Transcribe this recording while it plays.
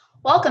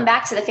Welcome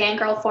back to the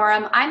Fangirl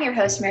Forum. I'm your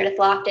host, Meredith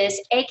Loftus,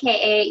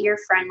 aka your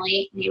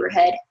friendly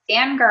neighborhood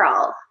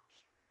fangirl.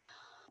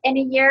 In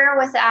a year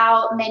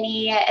without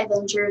many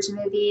Avengers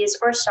movies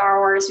or Star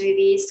Wars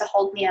movies to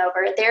hold me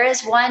over, there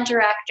is one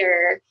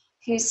director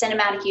whose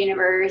cinematic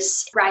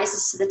universe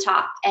rises to the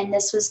top, and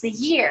this was the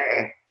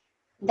year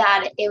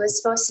that it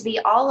was supposed to be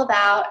all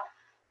about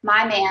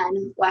my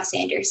man, Wes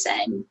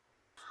Anderson.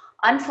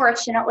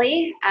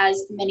 Unfortunately,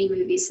 as many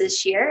movies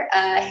this year,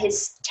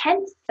 his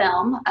 10th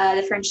film,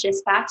 The French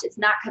Dispatch, is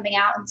not coming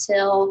out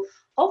until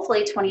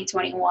hopefully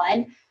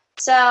 2021.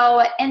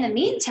 So, in the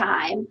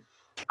meantime,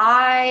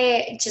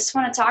 I just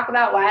want to talk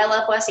about why I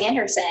love Wes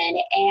Anderson.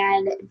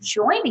 And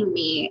joining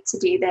me to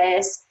do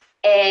this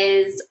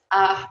is,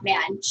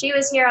 man, she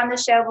was here on the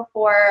show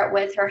before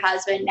with her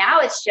husband. Now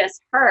it's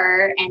just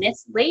her, and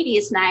it's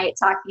ladies' night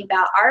talking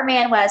about our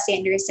man, Wes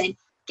Anderson.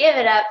 Give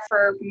it up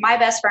for my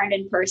best friend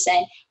in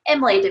person,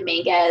 Emily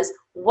Dominguez.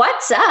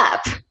 What's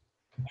up?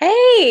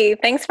 Hey,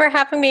 thanks for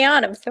having me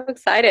on. I'm so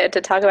excited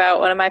to talk about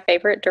one of my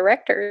favorite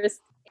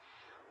directors.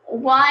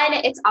 One,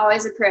 it's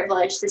always a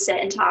privilege to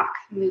sit and talk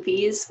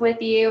movies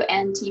with you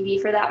and TV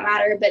for that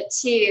matter. But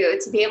two,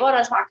 to be able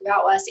to talk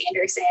about Wes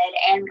Anderson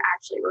and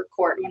actually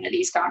record one of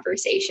these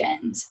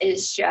conversations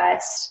is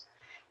just,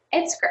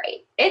 it's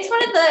great. It's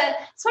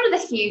one of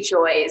the few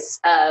joys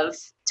of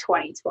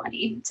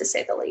 2020, to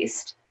say the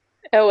least.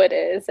 Oh, it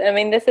is. I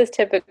mean, this is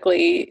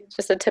typically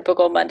just a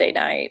typical Monday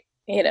night,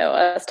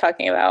 us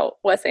talking about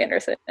Wes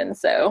Anderson.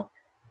 So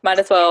might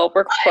as well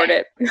record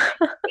it.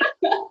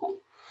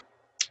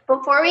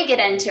 Before we get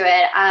into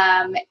it,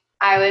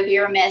 I would be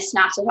remiss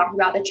not to talk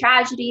about the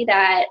tragedy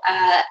that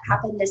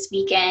happened this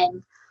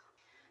weekend.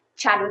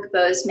 Chadwick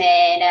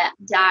Boseman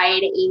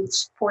died at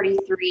age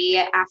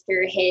 43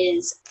 after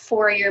his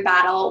 4-year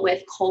battle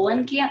with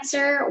colon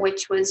cancer,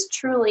 which was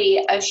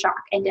truly a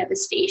shock and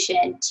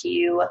devastation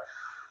to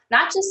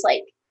not just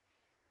like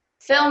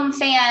film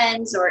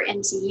fans or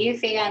MCU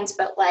fans,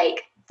 but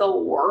like the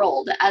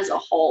world as a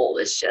whole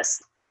was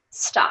just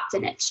stopped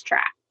in its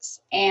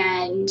tracks.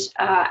 And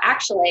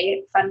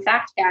actually, fun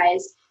fact,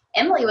 guys,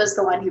 Emily was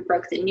the one who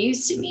broke the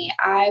news to me.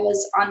 I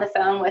was on the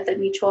phone with a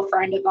mutual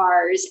friend of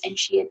ours, and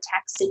she had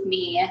texted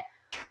me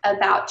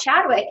about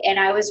Chadwick, and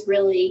I was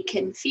really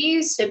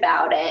confused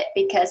about it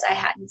because I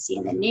hadn't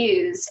seen the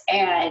news,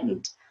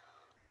 and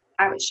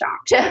I was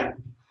shocked.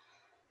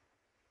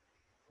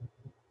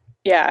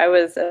 Yeah, I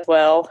was as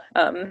well.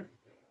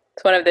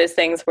 It's one of those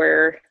things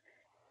where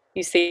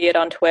you see it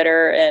on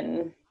Twitter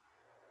and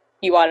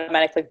you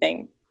automatically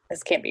think,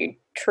 this can't be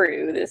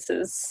true. This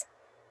is,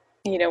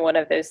 one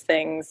of those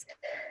things,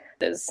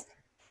 those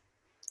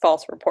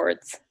false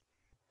reports.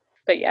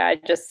 But yeah, I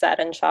just sat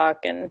in shock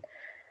and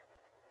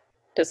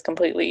just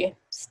completely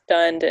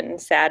stunned and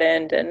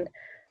saddened and,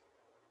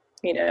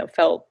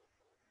 felt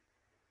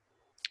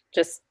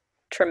just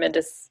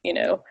tremendous,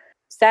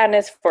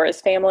 sadness for his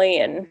family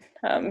and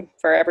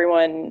for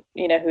everyone,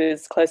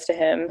 who's close to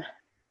him.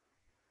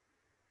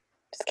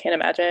 Just can't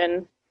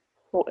imagine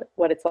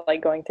what it's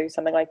like going through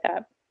something like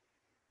that.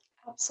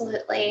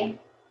 Absolutely.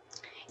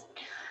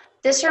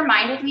 This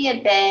reminded me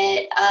a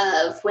bit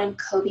of when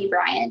Kobe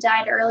Bryant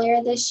died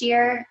earlier this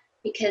year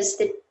because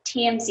the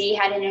TMZ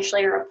had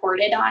initially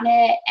reported on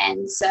it.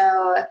 And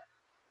so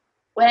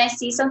when I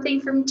see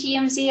something from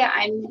TMZ,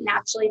 I'm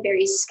naturally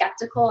very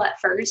skeptical at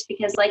first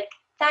because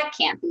that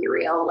can't be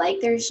real. Like,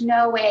 there's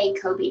no way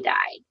Kobe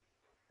died.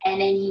 And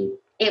then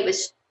it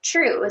was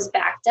true. It was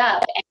backed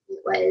up. And it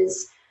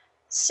was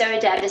so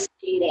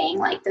devastating,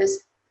 like those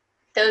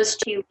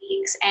 2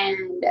 weeks.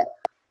 And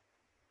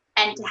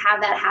to have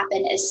that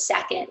happen a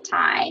second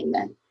time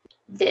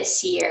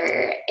this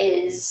year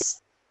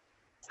is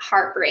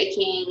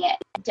heartbreaking,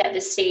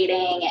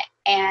 devastating.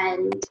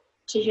 And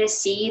to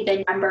just see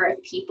the number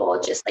of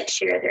people just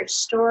share their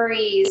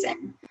stories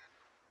and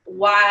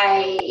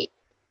why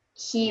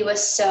he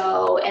was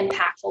so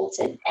impactful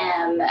to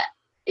them,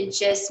 it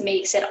just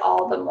makes it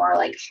all the more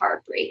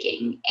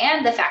heartbreaking.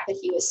 And the fact that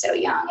he was so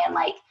young and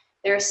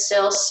there's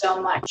still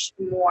so much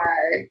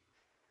more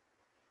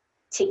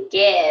to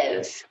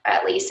give,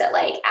 at least at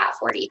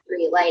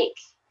 43.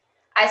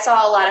 I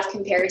saw a lot of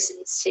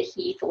comparisons to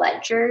Heath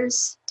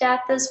Ledger's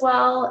death as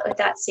well, with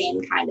that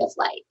same kind of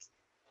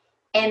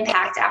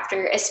impact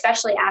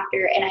especially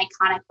after an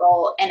iconic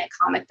role in a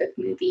comic book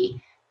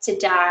movie, to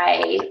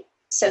die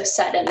so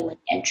suddenly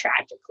and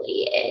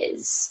tragically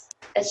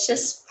it's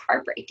just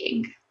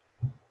heartbreaking.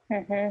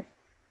 Mm-hmm.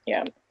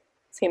 Yeah.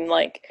 Seemed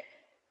like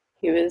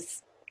he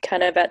was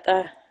kind of at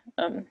the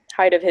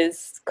height of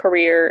his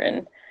career.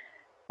 And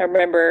I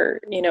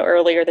remember,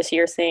 earlier this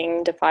year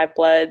seeing Da 5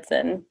 Bloods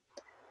and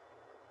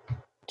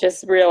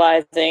just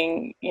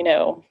realizing,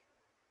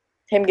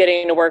 him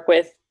getting to work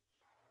with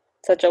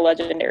such a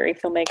legendary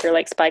filmmaker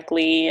like Spike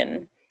Lee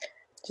and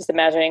just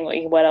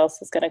imagining what else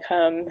is going to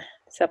come.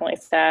 It's definitely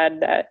sad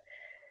that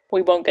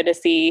we won't get to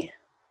see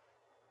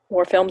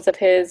more films of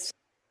his.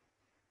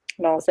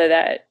 And also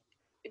that,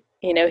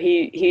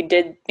 he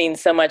did mean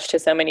so much to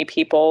so many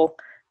people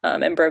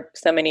and broke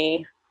so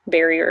many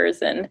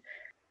barriers. And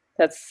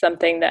that's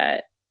something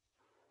that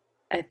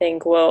I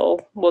think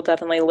will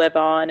definitely live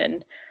on,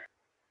 and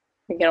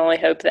we can only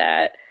hope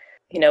that,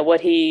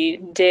 what he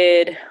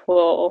did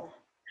will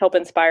help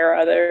inspire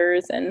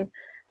others, and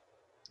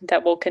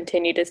that we'll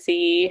continue to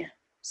see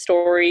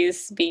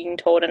stories being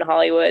told in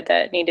Hollywood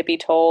that need to be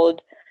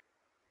told.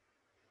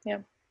 Yeah.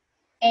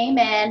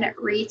 Amen.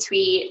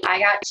 Retweet. I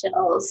got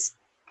chills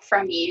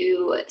from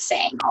you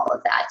saying all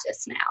of that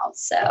just now.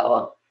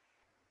 So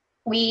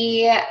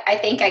I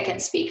think I can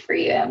speak for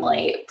you,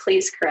 Emily.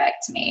 Please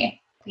correct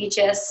me. We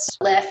just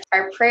lift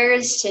our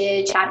prayers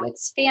to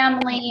Chadwick's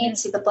family,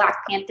 to the Black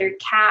Panther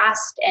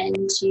cast,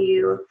 and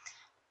to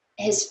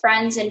his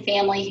friends and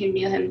family who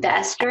knew him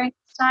best during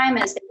this time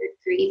as they were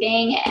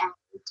grieving, and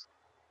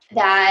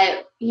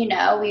that,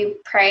 we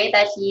pray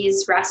that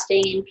he's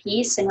resting in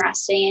peace and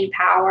resting in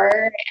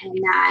power, and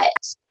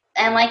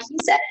like you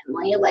said,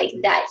 Emily, like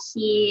that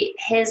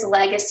his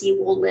legacy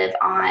will live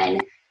on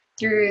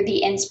through the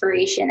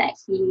inspiration that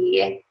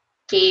he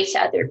gave to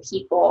other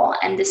people,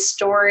 and the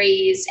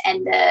stories,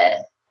 and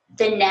the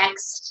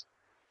next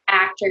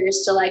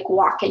actors to like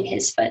walk in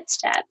his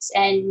footsteps,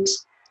 and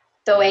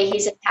the way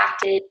he's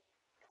impacted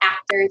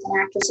actors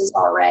and actresses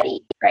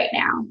already right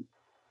now.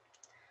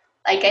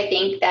 Like, I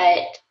think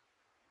that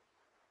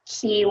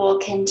he will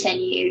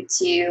continue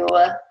to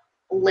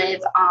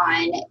live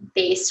on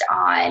based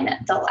on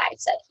the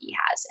lives that he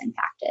has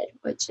impacted,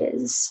 which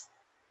is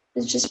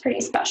just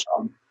pretty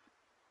special.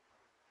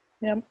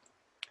 Yep.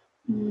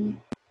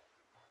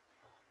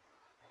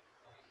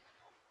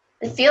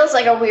 It feels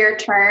like a weird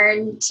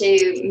turn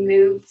to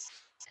move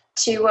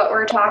to what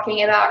we're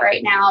talking about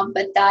right now,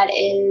 but that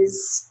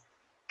is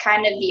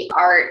kind of the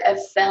art of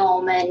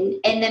film. And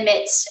in the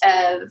midst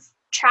of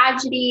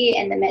tragedy,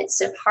 in the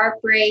midst of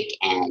heartbreak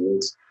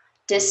and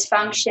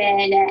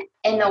dysfunction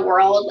in the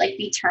world, like,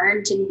 we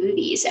turn to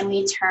movies and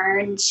we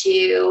turn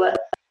to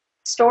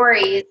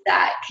stories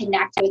that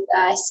connect with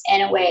us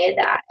in a way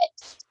that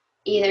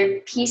either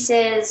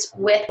pieces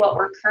with what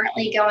we're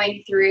currently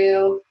going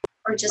through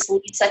or just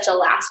leave such a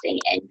lasting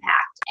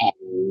impact.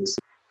 And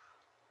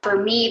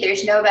for me,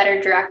 there's no better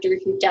director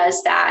who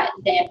does that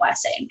than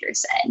Wes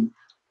Anderson.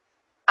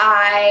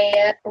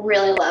 I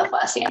really love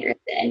Wes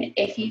Anderson.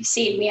 If you've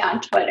seen me on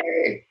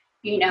Twitter,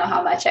 you know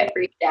how much I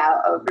freaked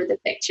out over the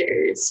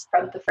pictures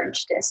from The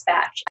French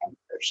Dispatch and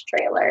first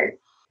trailer.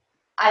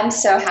 I'm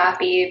so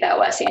happy that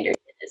Wes Anderson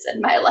is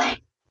in my life.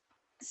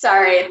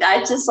 Sorry,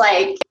 that just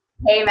like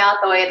came out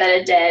the way that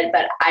it did,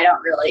 but I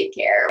don't really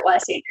care.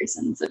 Wes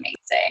Anderson's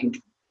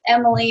amazing.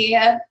 Emily,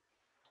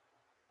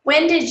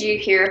 when did you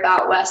hear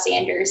about Wes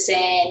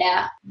Anderson?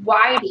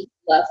 Why do you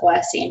love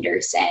Wes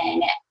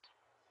Anderson?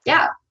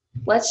 Yeah,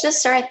 let's just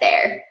start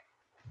there.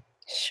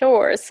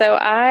 Sure. So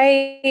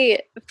I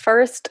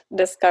first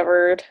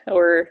discovered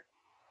or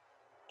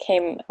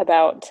came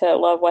about to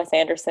love Wes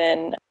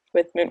Anderson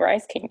with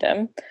Moonrise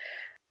Kingdom.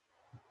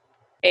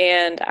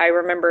 And I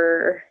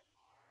remember,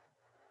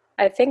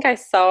 I think I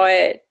saw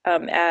it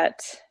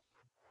at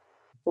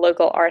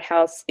local art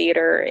house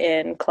theater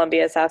in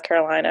Columbia, South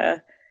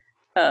Carolina,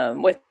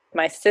 with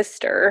my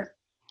sister.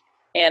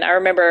 And I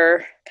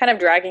remember kind of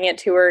dragging it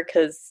to her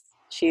because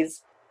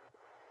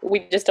we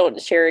just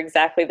don't share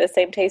exactly the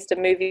same taste of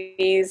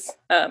movies.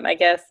 I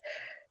guess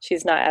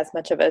she's not as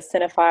much of a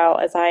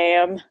cinephile as I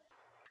am.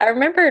 I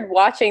remembered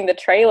watching the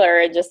trailer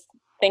and just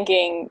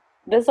thinking,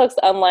 this looks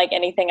unlike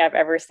anything I've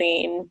ever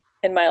seen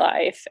in my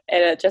life.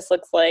 And it just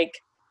looks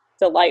like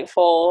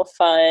delightful,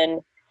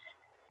 fun.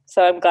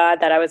 So I'm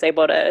glad that I was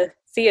able to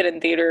see it in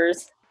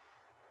theaters.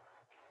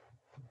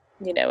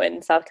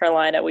 In South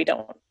Carolina, we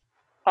don't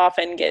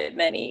often get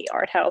many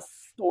art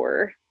house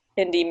or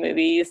indie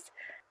movies.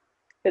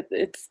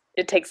 It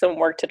takes some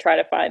work to try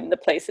to find the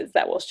places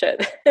that will show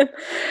them.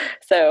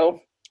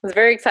 So I was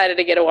very excited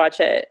to get to watch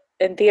it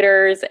in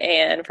theaters,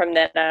 and from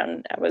then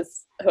on I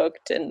was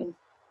hooked and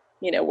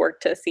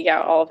worked to seek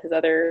out all of his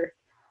other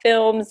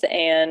films,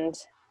 and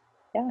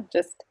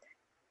just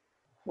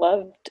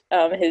loved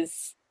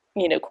his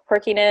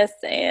quirkiness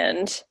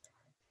and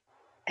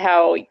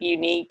how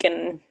unique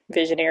and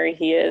visionary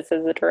he is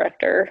as a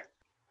director.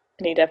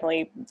 And he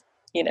definitely,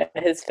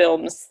 his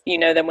films,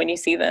 them when you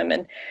see them,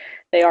 and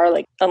they are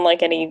like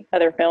unlike any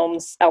other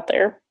films out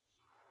there.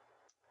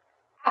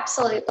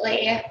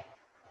 Absolutely.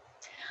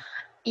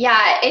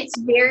 Yeah, it's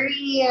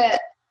very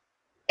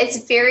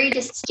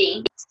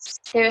distinct.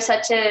 There's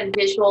such a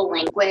visual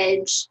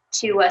language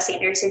to Wes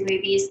Anderson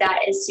movies that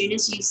as soon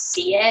as you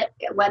see it,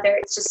 whether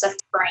it's just a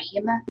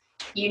frame,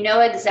 you know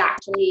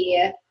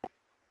exactly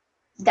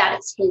that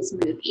it's his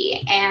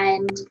movie.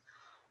 And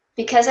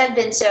because I've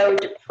been so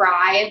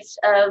deprived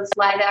of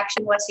live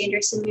action Wes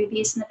Anderson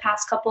movies in the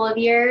past couple of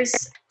years,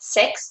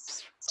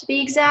 6 to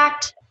be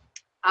exact,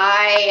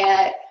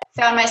 I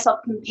found myself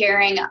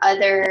comparing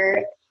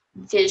other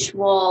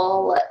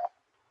visual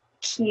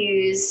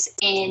cues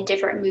in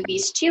different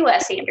movies to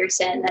Wes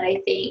Anderson that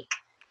I think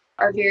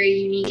are very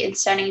unique and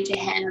stunning to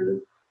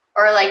him,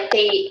 or like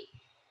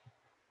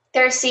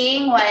they're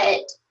seeing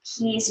what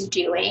he's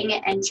doing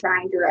and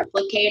trying to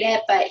replicate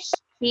it, but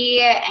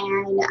he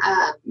and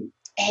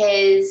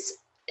his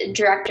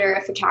director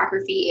of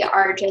photography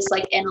are just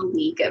like in a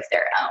league of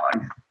their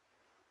own.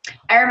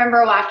 I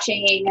remember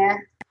watching,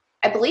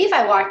 I believe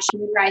I watched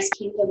Moonrise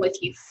Kingdom with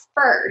you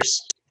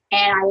first,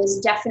 and I was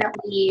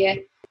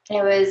definitely,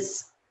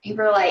 you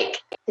were like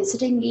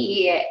visiting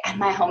me at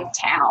my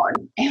hometown,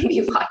 and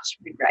we watched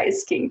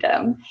Moonrise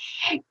Kingdom.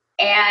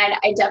 And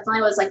I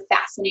definitely was like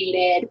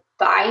fascinated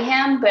by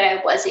him, but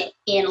I wasn't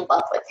in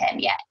love with him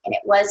yet. And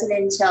it wasn't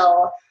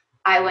until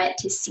I went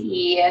to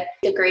see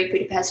the Grand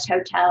Budapest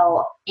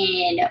Hotel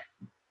in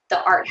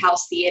the Art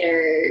House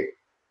Theater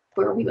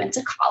where we went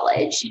to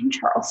college in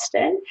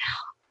Charleston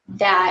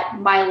that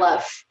my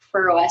love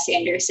for Wes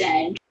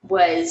Anderson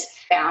was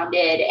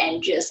founded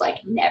and just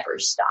like never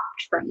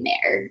stopped from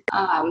there.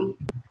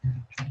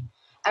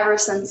 Ever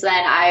since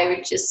then,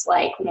 I just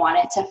like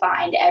wanted to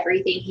find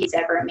everything he's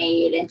ever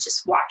made and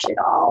just watch it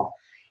all.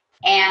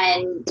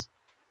 And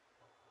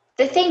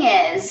the thing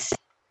is,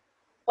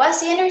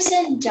 Wes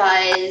Anderson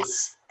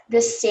does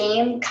the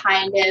same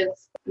kind of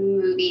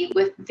movie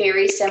with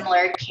very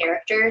similar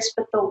characters,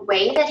 but the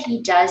way that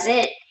he does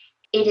it,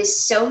 it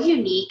is so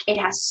unique. It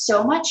has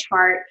so much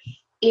heart.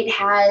 It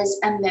has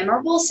a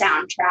memorable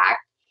soundtrack,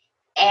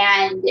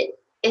 and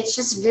it's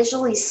just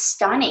visually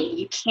stunning.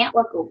 You can't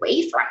look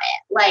away from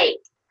it. Like,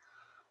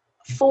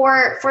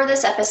 for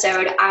this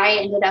episode, I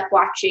ended up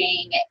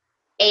watching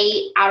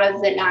 8 out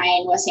of the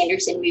 9 Wes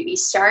Anderson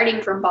movies,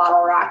 starting from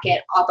Bottle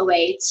Rocket all the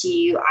way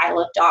to Isle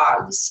of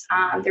Dogs.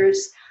 I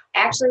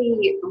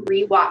actually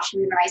rewatched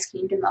Moonrise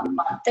Kingdom a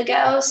month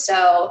ago,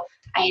 so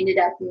I ended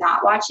up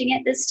not watching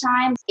it this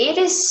time. It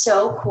is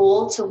so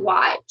cool to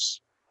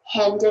watch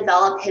him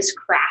develop his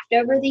craft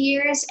over the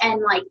years,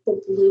 and like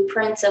the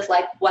blueprints of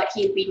like what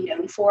he'd be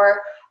known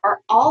for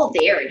are all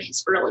there in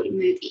his early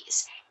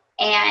movies.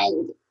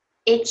 And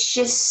it's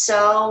just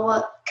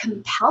so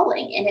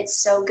compelling and it's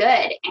so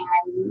good.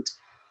 And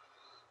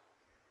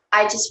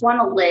I just want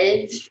to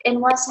live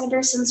in Wes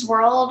Anderson's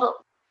world.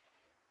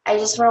 I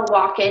just want to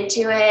walk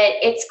into it.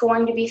 It's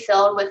going to be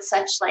filled with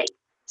such like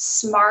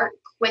smart,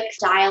 quick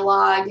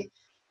dialogue.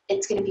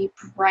 It's going to be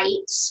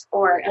bright,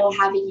 or it'll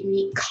have a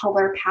unique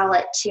color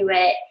palette to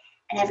it.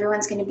 And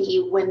everyone's going to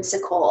be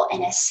whimsical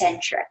and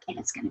eccentric, and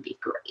it's going to be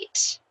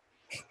great.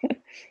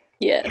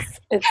 Yes,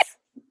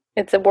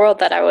 it's a world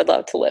that I would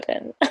love to live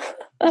in.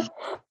 I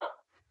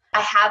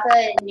have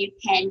a new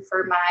pen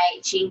for my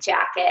jean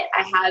jacket.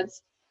 I have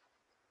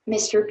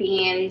Mr.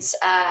 Bean's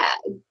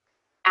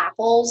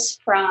apples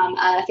from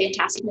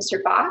Fantastic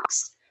Mr.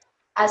 Fox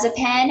as a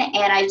pen,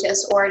 and I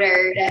just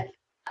ordered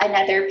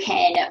another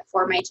pen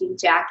for my jean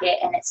jacket,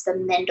 and it's the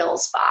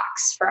Mendel's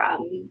Fox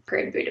from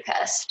Grand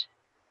Budapest.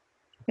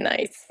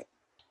 Nice.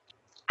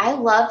 I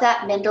love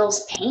that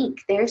Mendel's pink.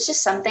 There's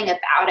just something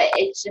about it.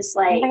 It's just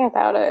like something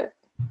about it.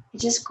 It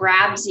just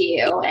grabs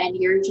you, and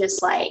you're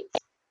just like,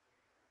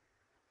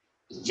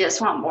 you just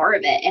want more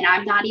of it. And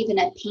I'm not even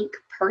a pink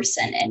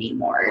person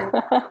anymore.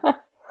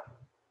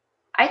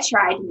 I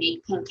tried to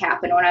make pink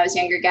happen when I was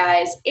younger,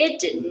 guys. It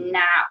did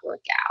not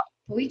work out.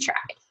 But we tried.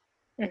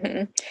 Mm-hmm.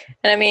 And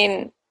I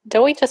mean,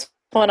 don't we just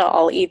want to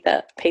all eat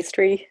that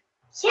pastry?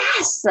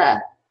 Yes.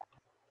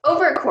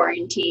 Over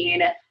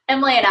quarantine,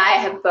 Emily and I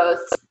have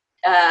both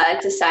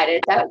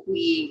decided that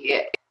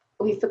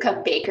we've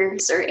become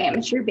bakers or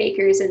amateur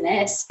bakers in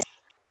this.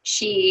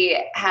 She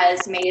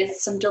has made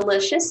some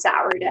delicious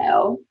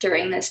sourdough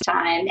during this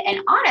time. And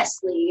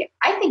honestly,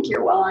 I think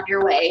you're well on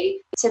your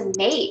way to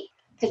make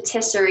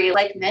patisserie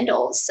like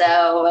Mendel's.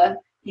 So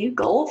new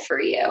goal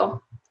for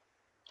you.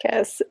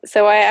 Yes.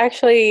 So I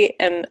actually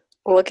am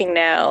looking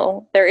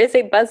now. There is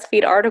a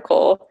BuzzFeed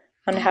article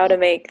on how to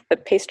make the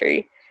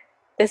pastry.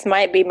 This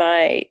might be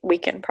my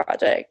weekend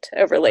project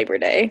over Labor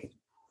Day.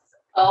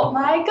 Oh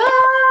my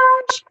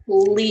gosh.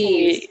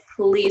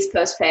 Please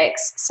post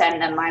pics.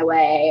 Send them my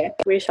way.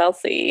 We shall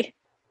see.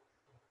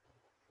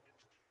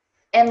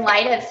 In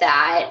light of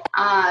that,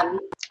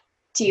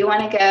 do you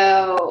want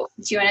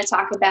to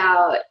talk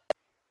about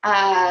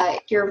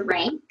your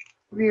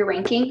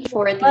ranking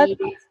for the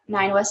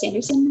 9 Wes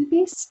Anderson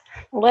movies?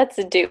 Let's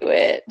do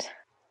it.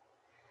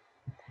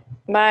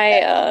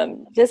 My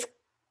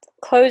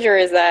disclosure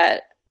is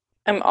that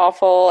I'm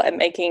awful at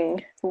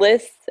making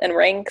lists and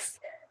ranks.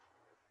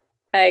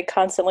 I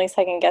constantly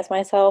second guess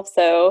myself,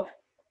 so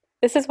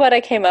this is what I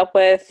came up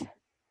with.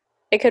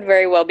 It could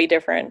very well be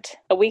different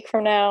a week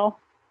from now,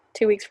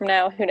 2 weeks from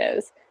now, who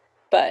knows?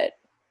 But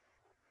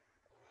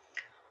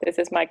this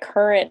is my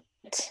current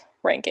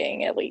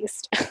ranking, at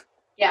least.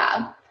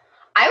 Yeah.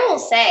 I will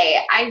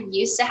say, I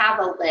used to have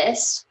a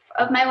list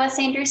of my Wes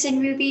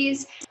Anderson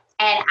movies,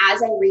 and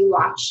as I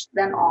rewatched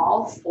them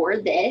all for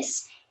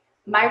this,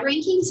 my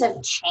rankings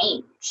have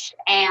changed,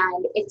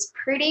 and it's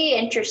pretty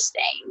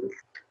interesting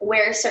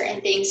where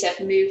certain things have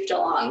moved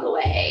along the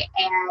way.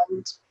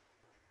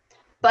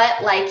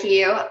 But like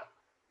you,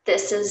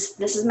 this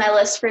is my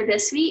list for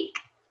this week.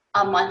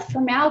 A month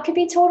from now, it could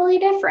be totally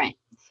different.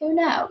 Who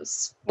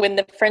knows? When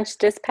the French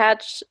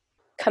Dispatch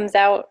comes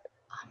out.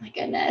 Oh my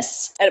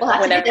goodness. We'll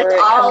have to do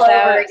this all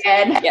over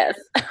again. Yes.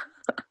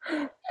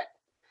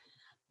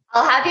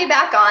 I'll have you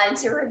back on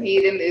to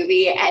review the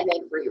movie and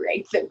then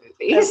re-rank the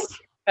movies.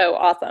 Oh,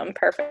 awesome.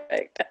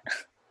 Perfect.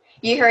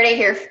 You heard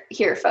it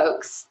here,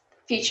 folks.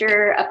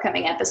 Future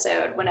upcoming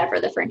episode, whenever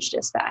The French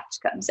Dispatch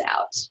comes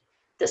out,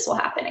 this will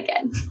happen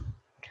again.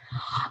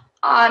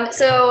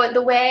 So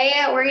the way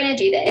we're going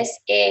to do this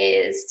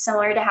is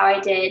similar to how I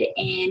did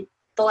in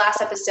the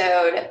last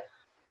episode.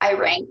 I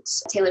ranked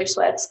Taylor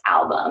Swift's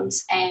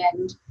albums,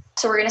 and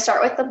so we're going to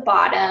start with the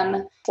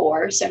bottom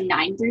 4, so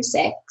 9 through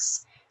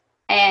 6,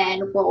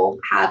 and we'll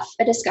have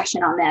a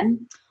discussion on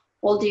them.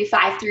 We'll do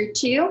 5 through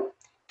 2,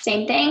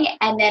 same thing,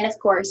 and then, of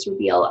course,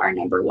 reveal our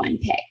number 1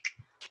 pick.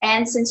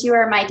 And since you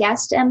are my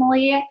guest,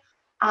 Emily,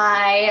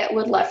 I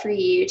would love for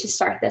you to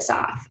start this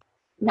off.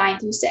 9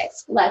 through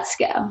 6. Let's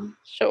go.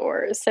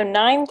 Sure. So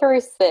 9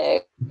 through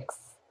 6,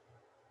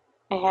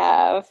 I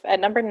have at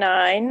number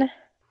 9,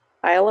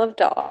 Isle of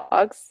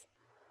Dogs.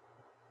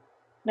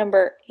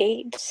 Number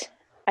 8,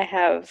 I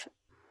have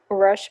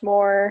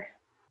Rushmore.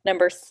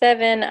 Number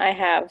 7, I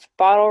have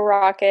Bottle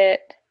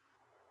Rocket.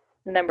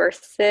 Number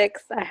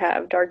 6, I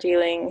have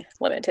Darjeeling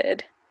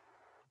Limited.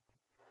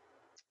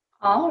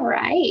 All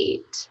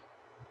right.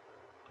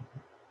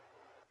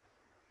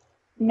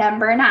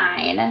 Number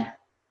 9,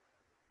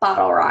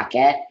 Bottle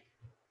Rocket.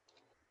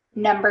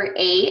 Number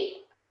 8,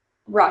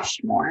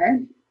 Rushmore.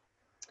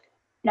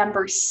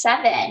 Number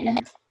 7,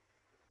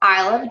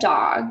 Isle of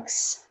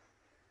Dogs.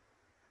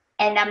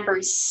 And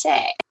number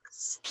 6,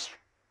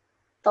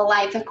 The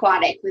Life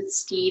Aquatic with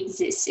Steve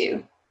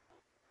Zissou.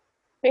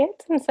 We had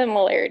some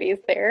similarities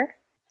there.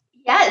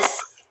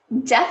 Yes,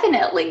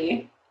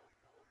 definitely.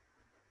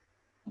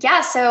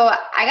 Yeah, so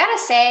I gotta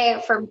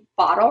say, for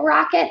Bottle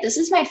Rocket, this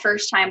is my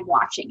first time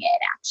watching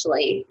it,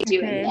 actually,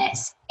 doing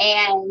this.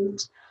 And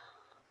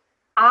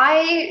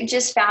I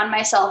just found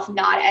myself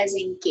not as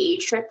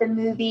engaged with the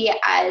movie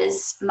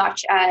as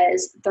much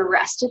as the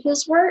rest of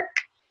his work.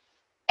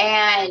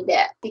 And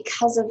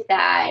because of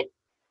that,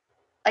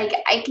 like,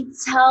 I could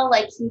tell,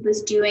 like, he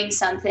was doing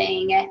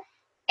something,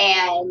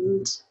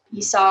 and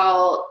you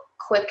saw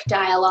quick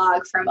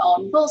dialogue from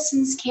Owen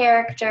Wilson's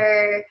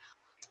character,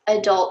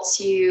 adults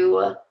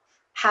who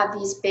have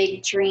these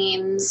big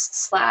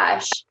dreams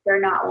 /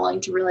 they're not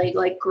willing to really,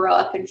 like, grow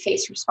up and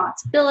face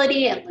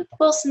responsibility, and Luke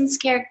Wilson's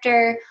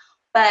character.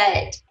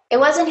 But it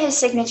wasn't his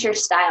signature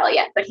style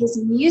yet, but his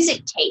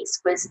music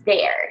taste was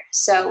there.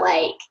 So,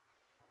 like,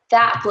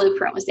 that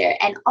blueprint was there.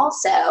 And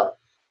also,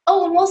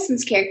 Owen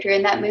Wilson's character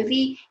in that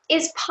movie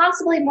is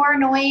possibly more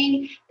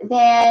annoying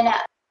than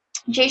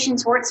Jason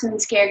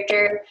Schwartzman's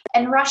character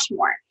in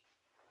Rushmore.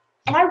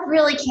 And I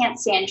really can't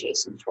stand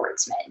Jason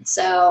Schwartzman.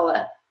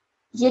 So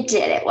you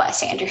did it,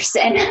 Wes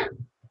Anderson.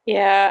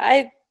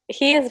 Yeah,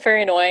 he is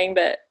very annoying,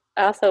 but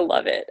I also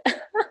love it.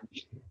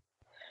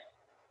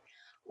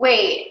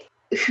 Wait,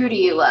 who do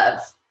you love?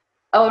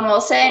 Owen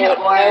Wilson or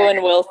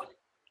Owen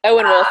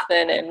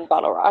Wilson in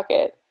Bottle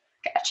Rocket.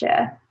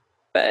 Gotcha.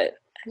 But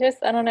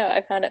I don't know,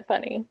 I found it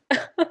funny.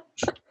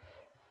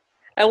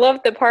 I love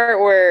the part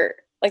where,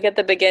 like, at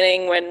the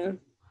beginning when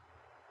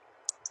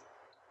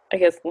I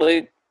guess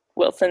Luke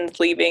Wilson's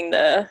leaving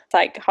the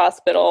psych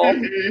hospital,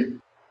 Mm-hmm.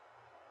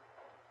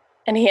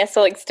 and he has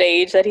to, like,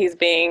 stage that he's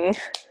being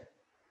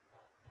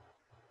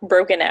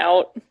broken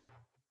out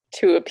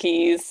to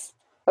appease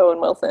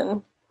Owen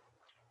Wilson,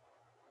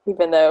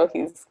 even though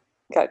he's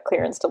got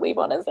clearance to leave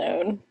on his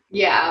own.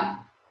 Yeah.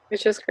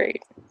 It's just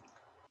great.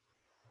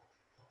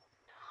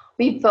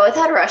 We both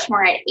had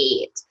Rushmore at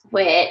 8,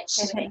 which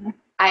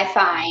I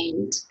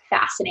find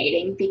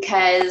fascinating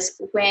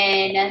because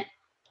when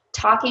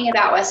talking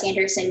about Wes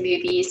Anderson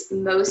movies,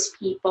 most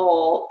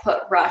people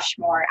put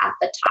Rushmore at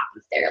the top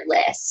of their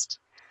list.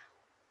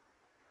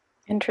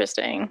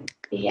 Interesting.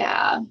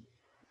 Yeah.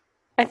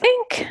 I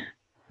think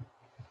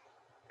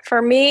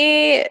for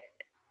me,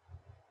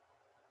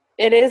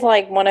 it is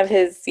like one of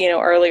his,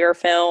 earlier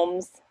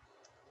films.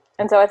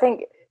 And so I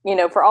think,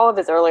 for all of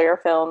his earlier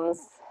films,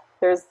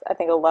 there's, I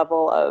think, a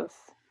level of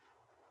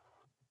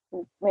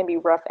maybe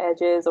rough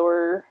edges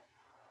or,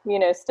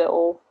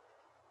 still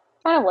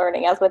kind of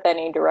learning. As with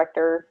any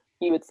director,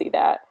 you would see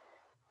that.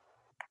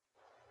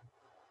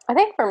 I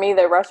think for me,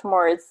 the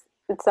Rushmore it's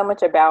so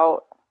much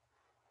about,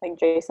 like,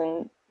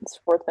 Jason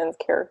Schwartzman's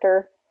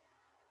character.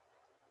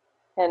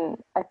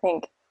 And I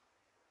think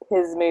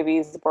his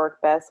movies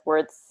work best where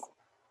it's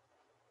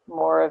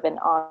more of an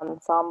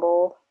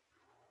ensemble.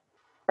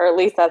 Or at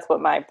least that's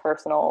what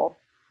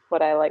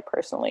I like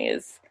personally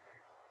is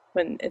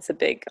when it's a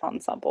big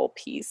ensemble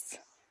piece.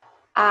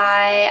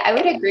 I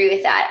would agree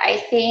with that. I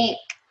think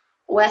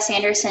Wes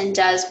Anderson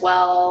does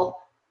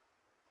well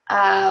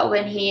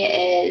when he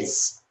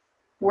is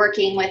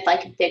working with,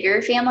 like,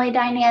 bigger family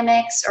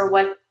dynamics, or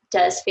what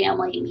does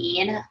family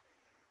mean?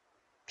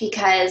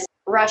 Because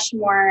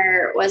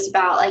Rushmore was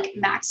about, like,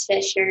 Max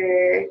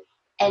Fisher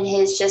and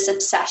his just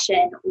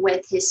obsession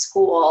with his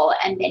school,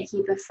 and then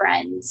he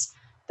befriends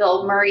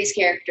Bill Murray's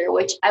character,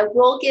 which I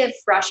will give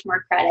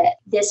Rushmore credit.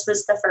 This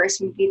was the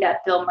first movie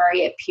that Bill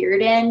Murray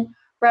appeared in,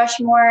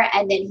 Rushmore,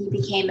 and then he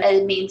became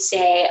a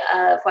mainstay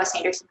of Wes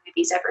Anderson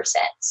movies ever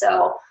since.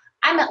 So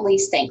I'm at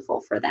least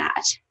thankful for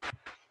that.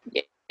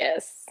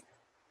 Yes.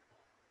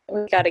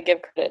 We got to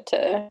give credit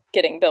to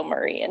getting Bill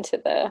Murray into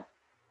the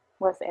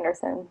Wes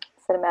Anderson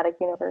cinematic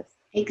universe.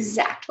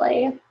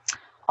 Exactly.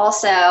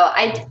 Also,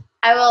 I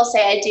will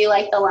say I do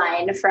like the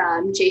line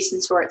from Jason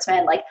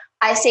Schwartzman, like,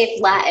 I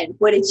saved Latin.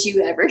 What did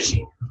you ever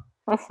do?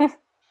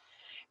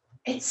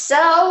 It's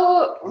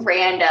so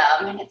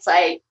random, and it's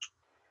like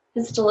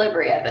his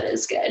delivery of it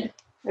is good.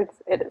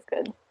 It is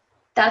good.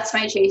 That's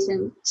my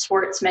Jason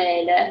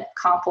Schwartzman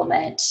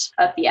compliment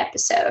of the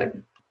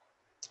episode.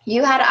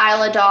 You had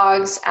Isle of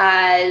Dogs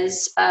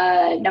as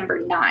number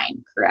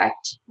 9,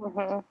 correct?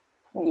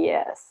 Mm-hmm.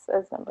 Yes,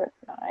 as number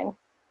 9.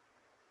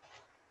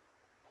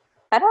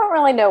 I don't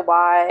really know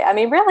why. I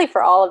mean, really,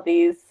 for all of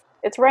these,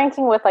 it's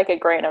ranking with like a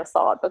grain of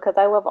salt because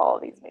I love all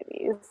of these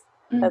movies,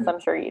 as I'm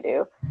sure you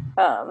do.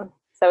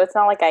 So it's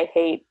not like I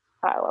hate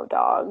Isle of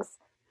Dogs.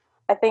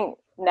 I think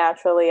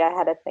naturally I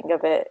had to think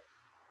of it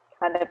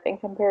kind of in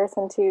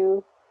comparison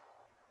to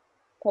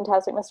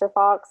Fantastic Mr.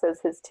 Fox as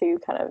his 2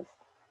 kind of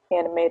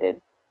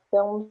animated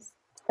films.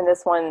 And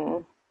this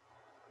one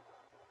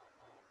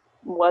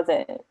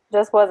wasn't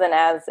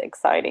as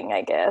exciting,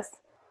 I guess.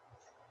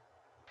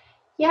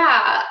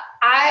 Yeah,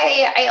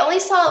 I only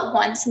saw it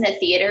once in the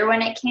theater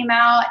when it came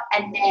out,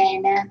 and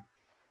then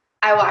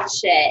I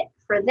watched it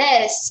for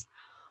this.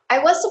 I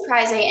was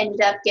surprised I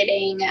ended up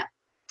getting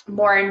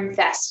more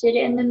invested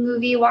in the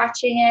movie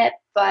watching it,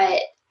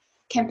 but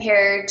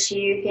compared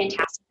to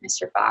Fantastic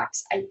Mr.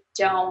 Fox, I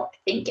don't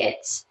think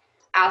it's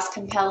as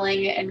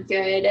compelling and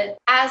good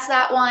as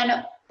that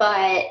one,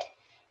 but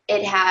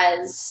it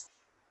has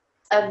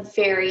a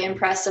very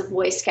impressive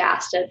voice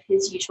cast of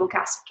his usual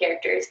cast of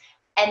characters,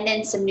 and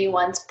then some new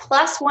ones,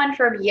 plus one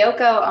from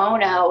Yoko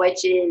Ono,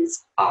 which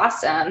is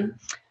awesome.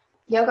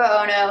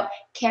 Yoko Ono,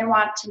 Ken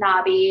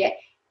Watanabe,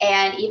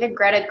 and even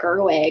Greta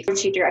Gerwig.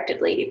 She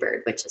directed Lady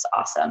Bird, which is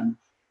awesome.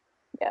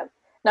 Yeah.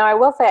 Now, I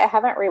will say I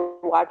haven't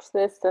rewatched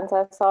this since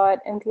I saw it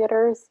in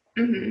theaters.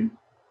 Mm-hmm.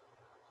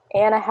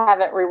 And I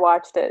haven't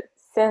rewatched it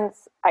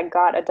since I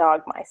got a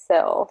dog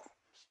myself.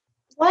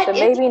 What so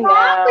is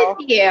wrong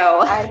with you?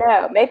 I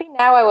know. Maybe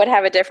now I would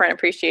have a different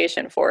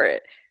appreciation for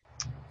it.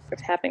 Of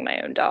having my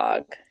own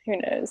dog. Who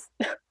knows?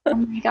 Oh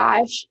my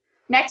gosh.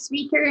 Next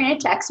week you're going to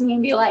text me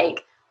and be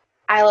like,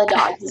 Isle of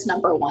Dogs is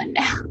number 1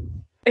 now.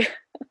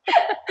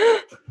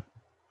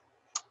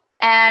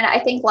 And I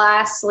think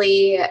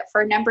lastly,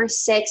 for number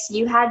 6,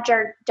 you had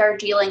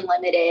Darjeeling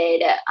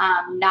Limited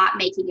not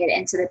making it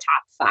into the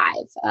top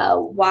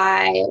 5.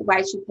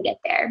 Why'd you put it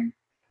there?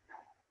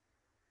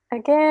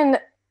 Again,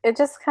 it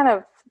just kind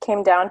of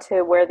came down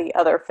to where the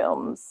other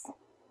films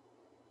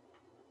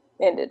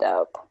ended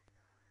up.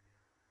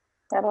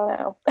 I don't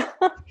know.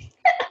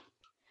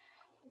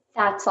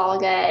 That's all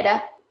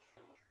good.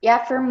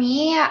 Yeah, for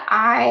me,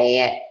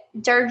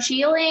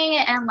 Darjeeling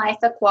and Life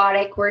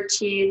Aquatic were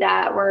 2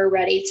 that were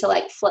ready to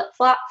like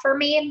flip-flop for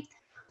me.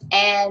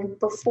 And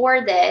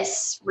before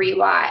this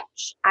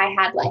rewatch, I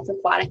had Life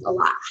Aquatic a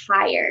lot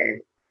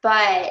higher.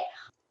 But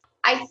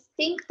I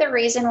think the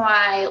reason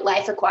why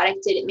Life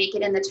Aquatic didn't make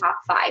it in the top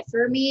 5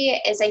 for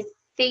me is I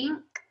think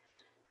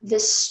the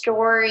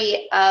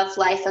story of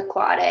Life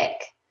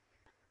Aquatic,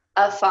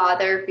 a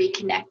father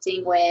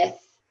reconnecting with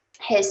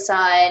his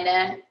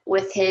son,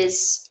 with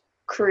his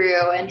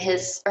crew and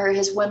his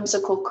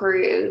whimsical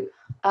crew,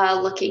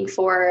 looking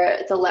for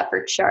the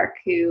leopard shark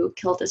who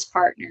killed his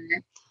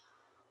partner.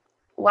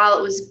 While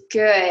it was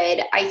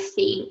good, I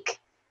think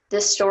the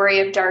story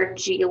of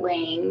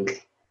Darjeeling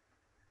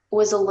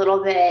was a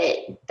little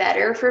bit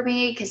better for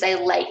me because I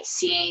liked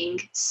seeing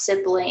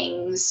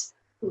siblings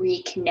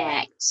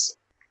reconnect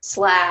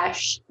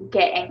 /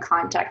 get in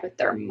contact with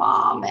their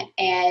mom.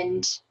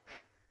 And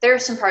there are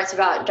some parts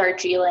about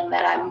Darjeeling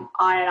that I'm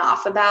on and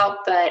off about,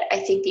 but I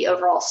think the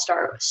overall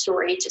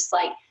story just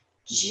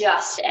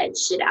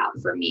edged it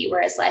out for me.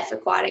 Whereas Life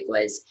Aquatic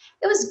was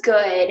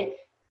good.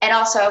 And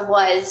also I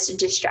was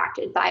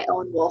distracted by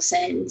Owen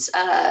Wilson's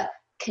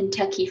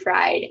Kentucky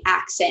Fried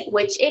accent,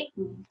 which it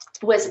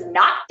was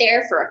not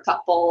there for a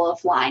couple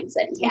of lines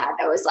that he had.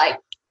 I was like,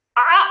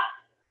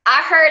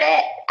 I heard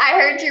it. I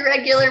heard your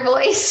regular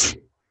voice.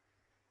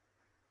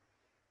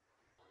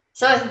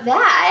 So with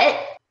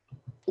that,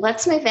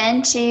 let's move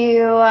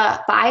into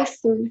 5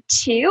 through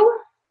 2.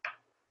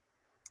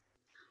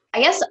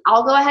 I guess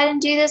I'll go ahead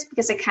and do this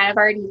because I kind of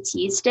already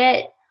teased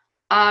it.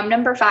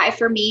 Number 5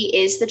 for me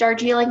is the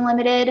Darjeeling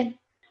Limited.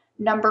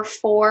 Number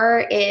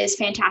 4 is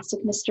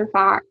Fantastic Mr.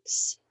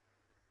 Fox.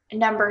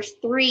 Number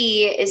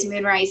 3 is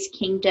Moonrise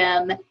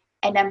Kingdom.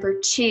 And number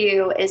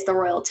 2 is the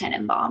Royal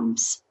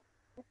Tenenbaums.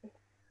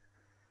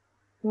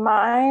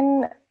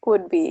 Mine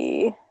would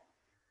be,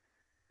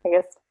 I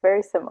guess,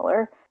 very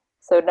similar.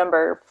 So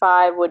number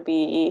 5 would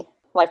be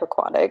Life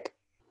Aquatic.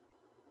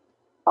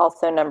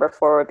 Also number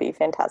 4 would be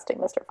Fantastic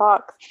Mr.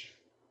 Fox.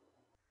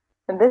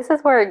 And this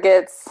is where it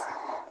gets,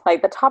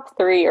 like, the top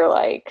 3 are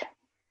like,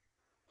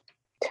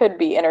 could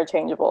be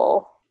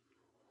interchangeable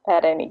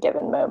at any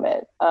given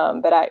moment.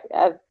 But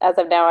as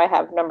of now, I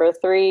have number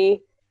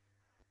 3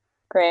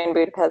 Grand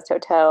Budapest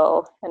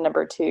Hotel, and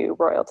number 2,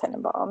 Royal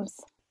Tenenbaums.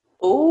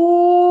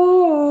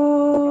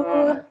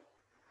 Ooh.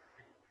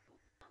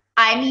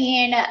 I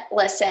mean,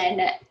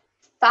 listen,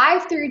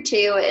 5 through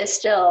 2 is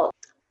still,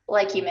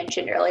 like you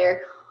mentioned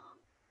earlier,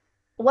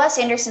 Wes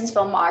Anderson's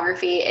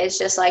filmography is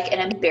just like an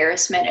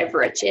embarrassment of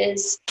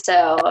riches.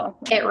 So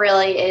it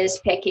really is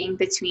picking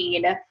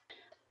between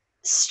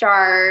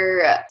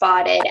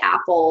star-spotted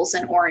apples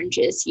and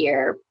oranges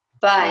here.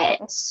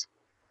 But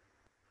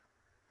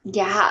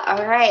yeah,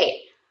 all right.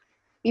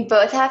 We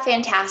both have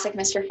Fantastic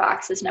Mr.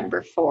 Fox as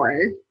number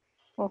 4,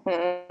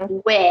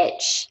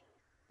 which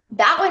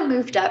that one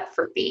moved up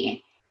for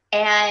me.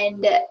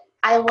 And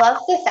I love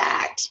the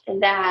fact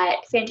that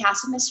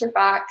Fantastic Mr.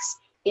 Fox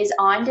is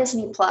on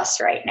Disney Plus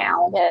right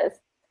now. Yes.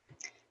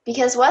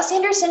 Because Wes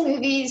Anderson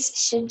movies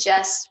should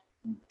just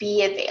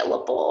be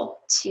available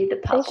to the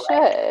public. They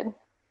should.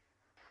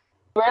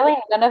 Really,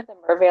 none of them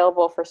are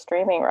available for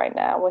streaming right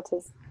now, which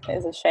is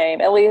a shame.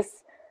 At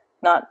least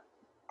not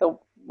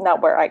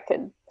where I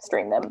could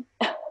stream them.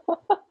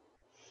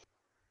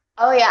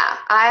 Oh yeah,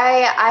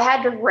 I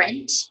had to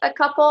rent a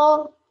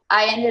couple.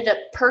 I ended up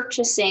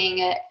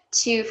purchasing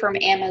 2 from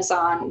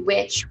Amazon,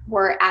 which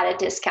were at a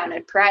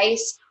discounted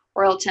price.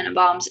 Royal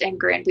Tenenbaums and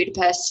Grand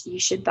Budapest, you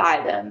should buy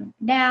them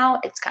now.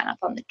 It's kind of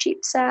on the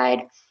cheap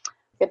side.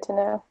 Good to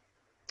know.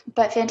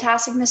 But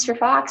Fantastic Mr.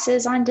 Fox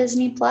is on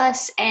Disney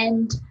Plus,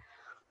 and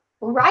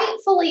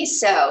rightfully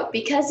so,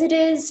 because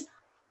it's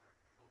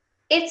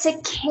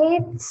a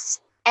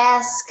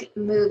kids-esque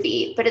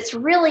movie, but it's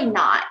really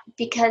not,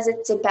 because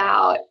it's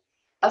about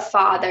a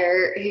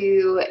father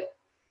who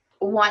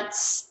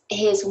wants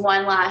his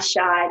one last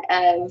shot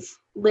of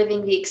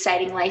living the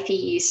exciting life he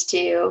used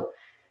to.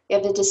 You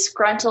have a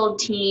disgruntled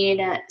teen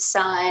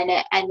son,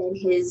 and then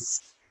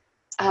his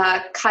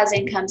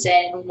cousin comes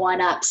in and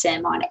one-ups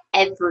him on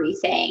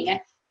everything.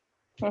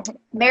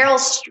 Meryl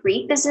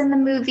Streep is in the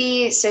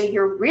movie, so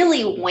you're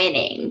really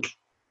winning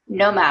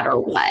no matter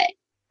what.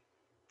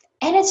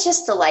 And it's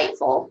just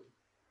delightful.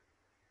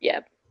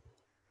 Yep.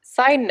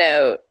 Side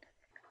note,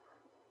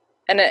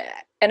 and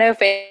I know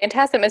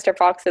Fantastic Mr.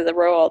 Fox is a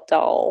Roald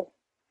Dahl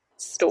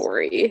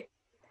story.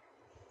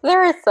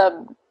 There is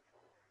some,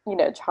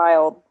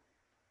 child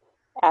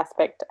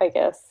aspect, I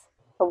guess,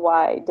 of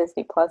why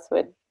Disney Plus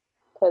would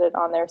put it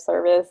on their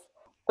service.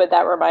 But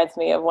that reminds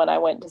me of when I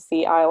went to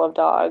see Isle of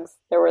Dogs.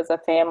 There was a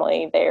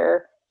family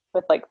there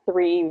with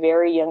 3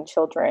 very young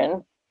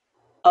children.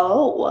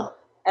 Oh.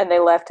 And they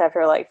left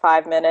after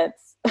 5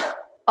 minutes.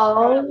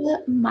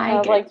 Oh my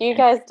god. Like, you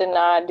guys did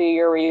not do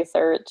your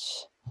research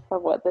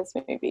of what this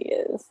movie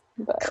is.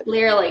 But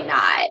Clearly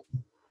not.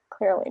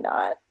 Clearly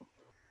not.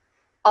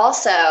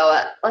 Also,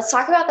 let's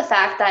talk about the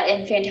fact that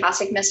in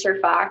Fantastic Mr.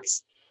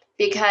 Fox,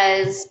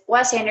 because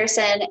Wes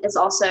Anderson is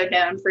also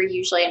known for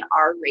usually an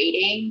R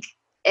rating,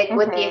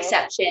 with the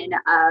exception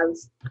of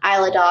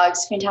Isle of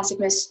Dogs, Fantastic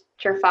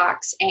Mr.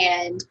 Fox,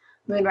 and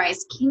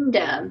Moonrise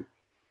Kingdom,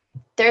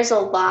 there's a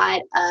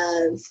lot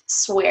of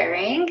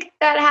swearing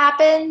that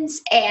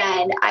happens,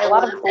 and I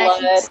love that. A lot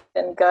of blood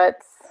and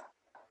guts.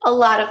 A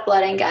lot of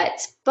blood and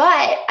guts.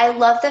 But I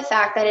love the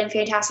fact that in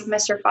Fantastic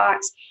Mr.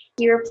 Fox,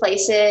 he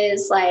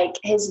replaces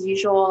his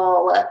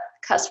usual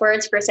cuss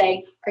words for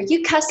saying, "Are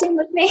you cussing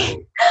with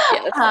me?"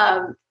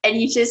 Yes.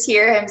 And you just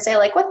hear him say,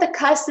 "What the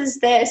cuss is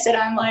this?" And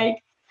I'm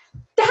like,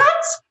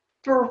 that's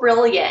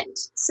brilliant.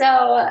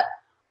 So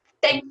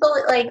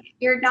thankfully,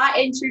 you're not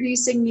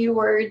introducing new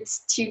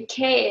words to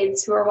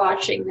kids who are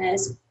watching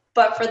this,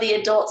 but for the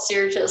adults,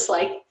 you're just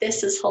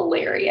this is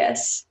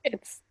hilarious.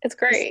 It's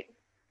great.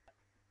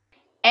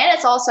 And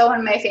it's also one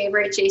of my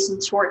favorite Jason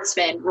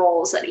Schwartzman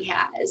roles that he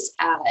has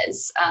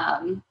as,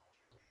 oh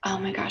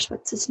my gosh,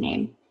 what's his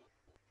name?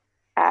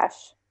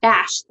 Ash.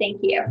 Ash,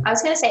 thank you. I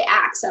was going to say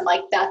Axe. I'm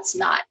that's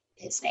not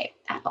his name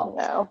at all.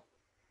 No.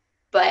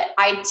 But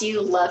I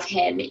do love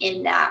him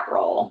in that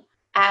role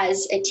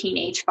as a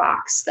teenage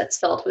fox that's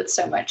filled with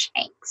so much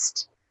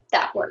angst.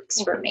 That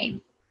works for me.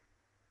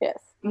 Yes.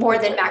 More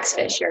than Max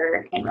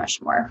Fisher and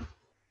Rushmore.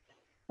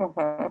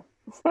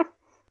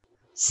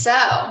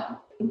 So,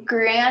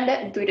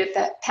 Grand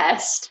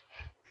Budapest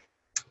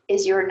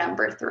is your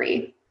number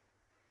 3.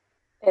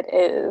 It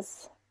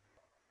is.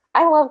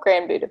 I love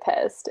Grand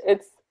Budapest.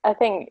 It's, I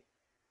think,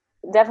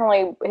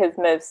 definitely his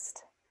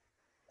most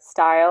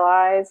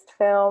stylized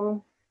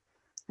film.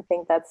 I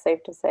think that's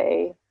safe to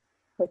say,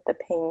 with the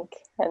pink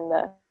and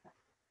the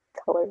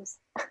colors.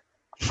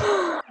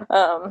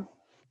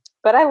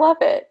 But I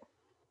love it.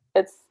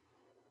 It's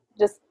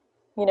just,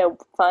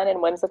 fun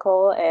and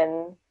whimsical,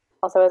 and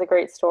also has a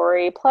great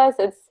story. Plus,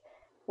 it's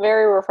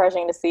very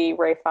refreshing to see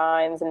Ralph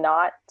Fiennes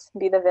not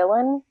be the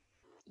villain.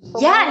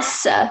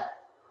 Yes!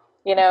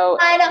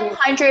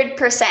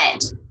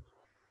 100%.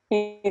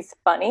 He's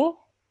funny,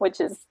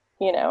 which is,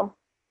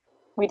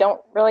 we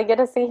don't really get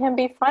to see him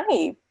be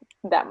funny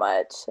that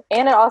much.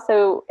 And it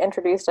also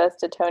introduced us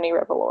to Tony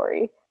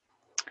Revolori.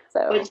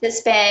 Which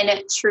has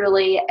been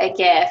truly a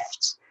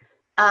gift,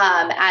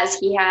 as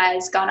he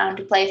has gone on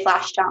to play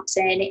Flash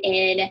Thompson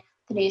in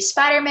the new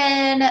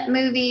Spider-Man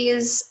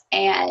movies,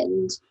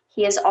 and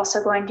He is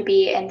also going to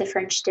be in The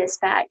French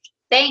Dispatch.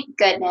 Thank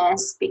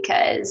goodness,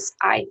 because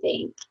I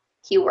think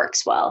he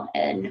works well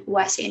in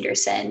Wes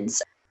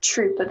Anderson's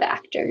troupe of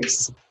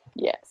actors.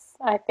 Yes,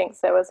 I think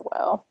so as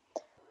well.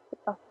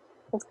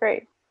 That's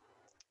great.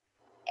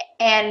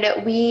 And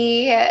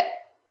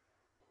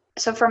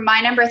so for my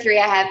number 3,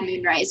 I have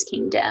Moonrise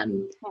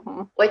Kingdom,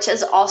 which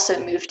has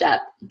also moved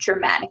up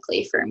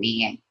dramatically for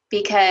me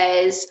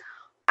because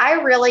I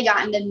really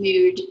got in the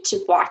mood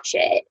to watch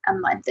it a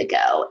month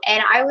ago.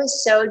 And I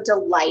was so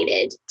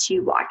delighted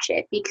to watch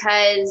it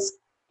because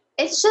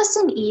it's just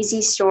an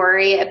easy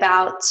story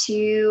about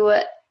 2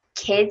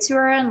 kids who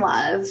are in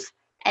love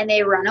and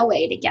they run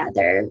away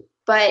together.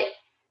 But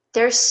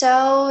they're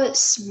so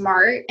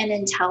smart and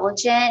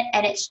intelligent,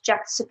 and it's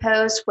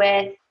juxtaposed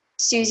with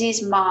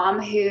Susie's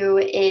mom, who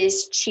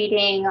is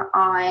cheating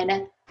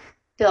on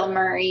Bill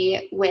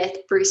Murray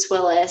with Bruce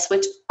Willis,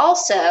 which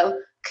also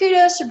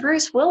kudos to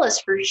Bruce Willis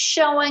for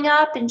showing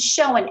up and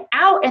showing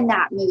out in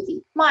that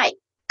movie. My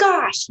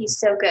gosh, he's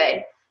so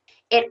good.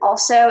 It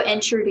also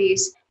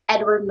introduced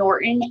Edward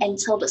Norton and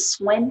Tilda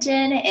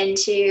Swinton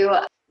into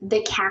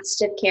the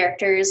cast of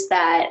characters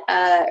that,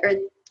 or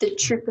the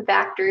troupe of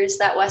actors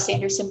that Wes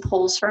Anderson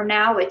pulls from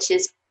now, which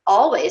is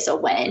always a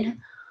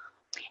win.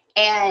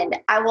 And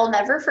I will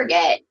never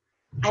forget,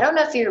 I don't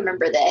know if you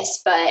remember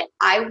this, but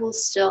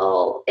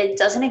it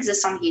doesn't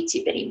exist on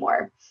YouTube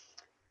anymore.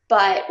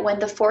 But when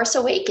the Force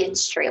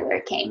Awakens trailer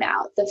came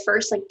out, the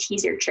first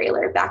teaser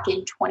trailer back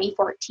in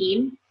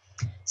 2014,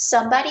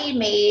 somebody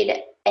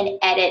made an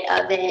edit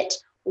of it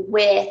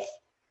with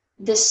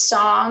the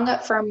song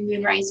from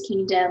Moonrise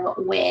Kingdom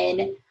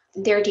when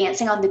they're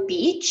dancing on the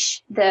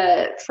beach,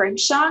 the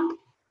French song.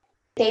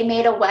 They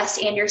made a Wes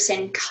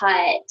Anderson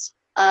cut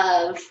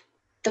of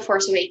the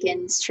Force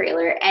Awakens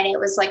trailer, and it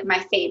was my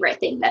favorite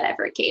thing that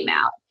ever came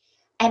out.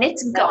 And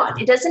it's gone.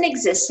 It doesn't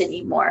exist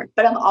anymore.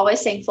 But I'm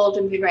always thankful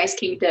to Moonrise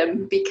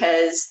Kingdom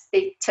because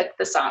they took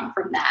the song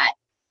from that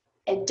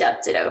and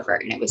dubbed it over,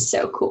 and it was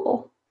so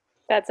cool.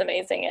 That's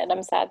amazing, and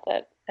I'm sad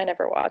that I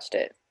never watched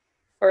it,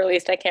 or at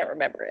least I can't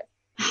remember it.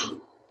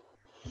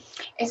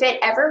 If it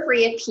ever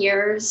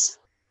reappears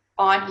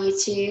on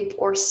YouTube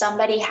or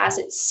somebody has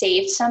it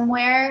saved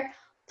somewhere,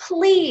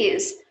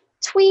 please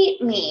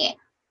tweet me.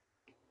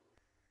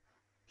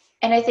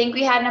 And I think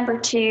we had number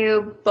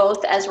 2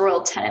 both as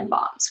Royal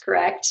Tenenbaums,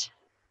 correct?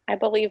 I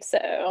believe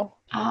so.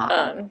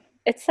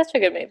 It's such a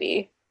good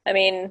movie. I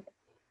mean,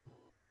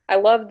 I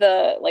love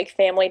the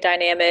family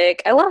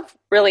dynamic. I love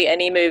really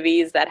any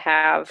movies that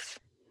have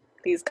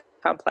these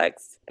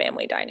complex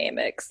family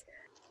dynamics.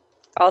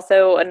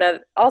 Also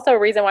a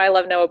reason why I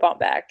love Noah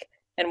Baumbach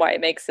and why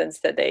it makes sense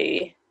that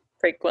they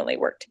frequently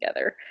work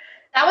together.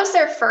 That was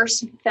their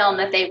first film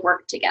that they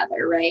worked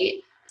together, right?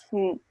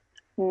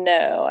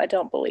 No, I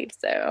don't believe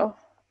so.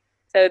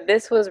 So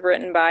this was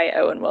written by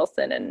Owen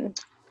Wilson and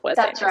Wes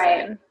Anderson. That's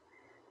right.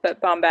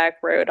 But Baumbach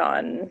wrote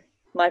on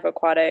Life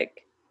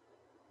Aquatic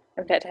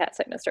and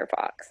Fantastic Mr.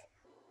 Fox.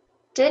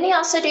 Didn't he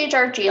also do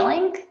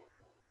Darjeeling?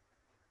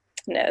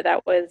 No,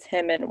 that was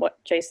him and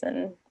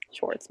Jason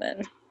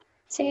Schwartzman.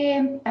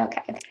 See,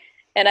 okay.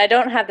 And I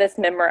don't have this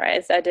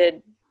memorized. I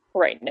did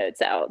write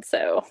notes out,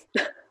 so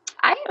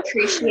I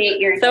appreciate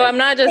your So I'm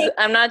not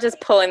just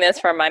pulling this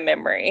from my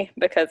memory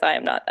because I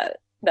am not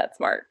that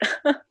smart.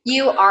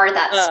 You are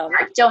that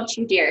smart. Don't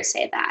you dare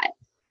say that.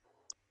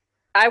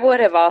 I would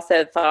have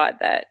also thought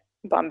that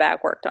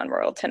Baumbach worked on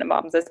Royal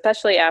Tenenbaums,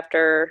 especially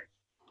after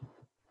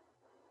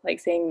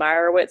seeing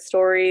Meyerowitz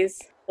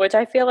stories, which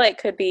I feel like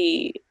could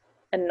be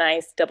a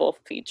nice double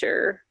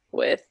feature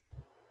with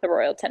the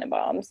Royal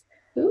Tenenbaums.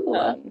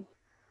 Ooh.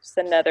 Just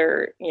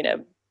another,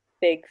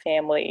 big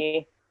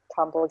family,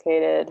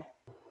 complicated,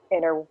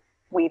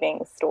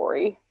 interweaving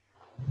story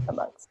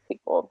amongst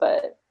people.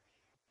 But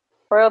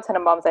Royal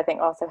Tenenbaums, I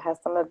think, also has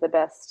some of the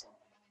best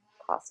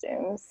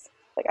costumes,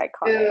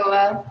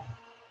 iconic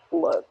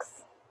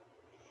looks.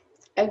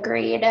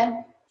 Agreed.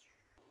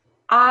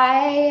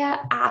 I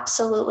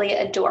absolutely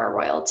adore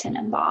Royal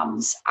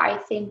Tenenbaums. I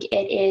think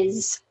it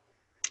is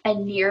a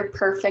near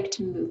perfect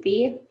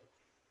movie.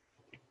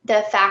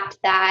 The fact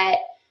that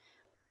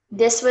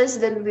this was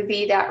the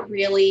movie that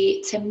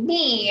really, to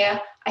me,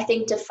 I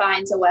think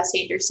defines a Wes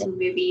Anderson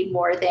movie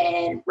more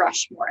than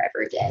Rushmore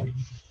ever did.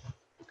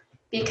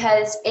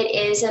 Because it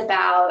is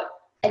about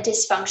a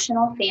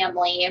dysfunctional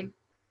family,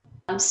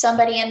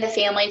 somebody in the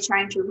family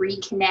trying to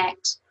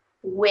reconnect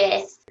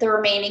with the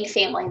remaining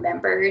family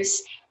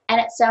members.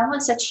 And it's done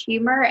with such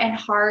humor and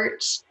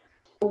heart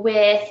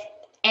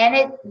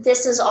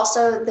this is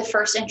also the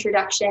first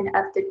introduction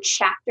of the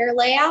chapter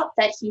layout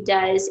that he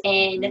does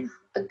in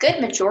a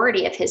good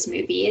majority of his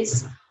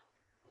movies.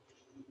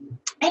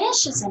 And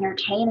it's just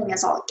entertaining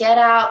as all get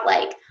out.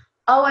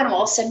 Owen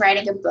Wilson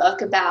writing a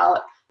book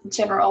about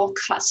General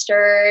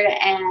Custer,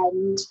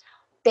 and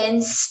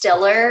Ben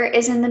Stiller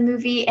is in the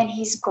movie and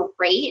he's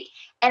great.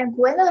 And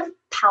Gwyneth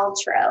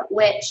Paltrow,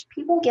 which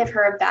people give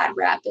her a bad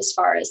rap as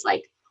far as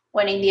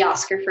winning the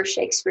Oscar for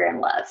Shakespeare in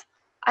Love.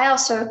 I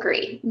also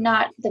agree,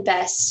 not the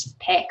best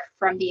pick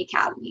from the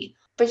Academy,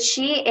 but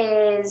she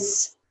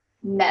is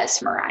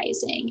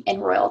mesmerizing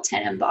in Royal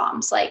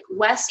Tenenbaums. Like,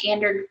 Wes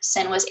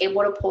Anderson was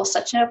able to pull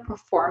such a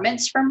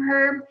performance from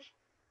her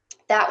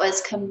that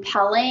was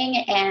compelling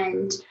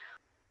and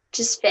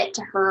just fit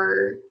to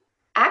her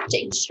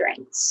acting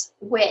strengths,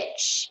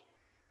 which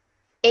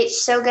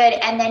it's so good.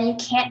 And then you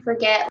can't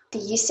forget the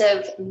use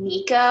of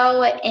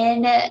Nico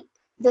in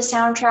the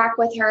soundtrack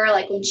with her,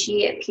 like when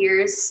she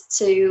appears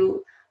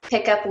to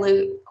pick up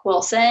Luke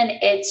Wilson.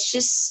 It's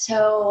just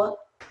so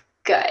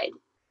good.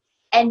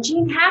 And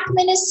Gene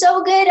Hackman is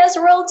so good as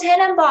Royal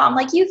Tenenbaum.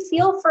 Like, you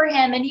feel for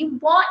him and you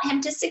want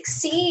him to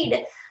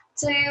succeed,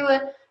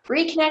 to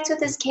reconnect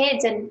with his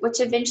kids, and which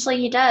eventually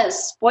he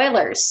does.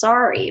 Spoilers,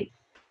 sorry.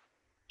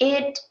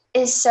 It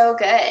is so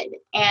good.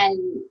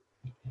 And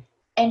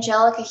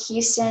Angelica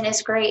Houston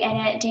is great in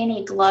it.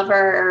 Danny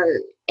Glover.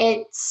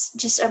 It's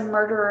just a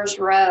murderer's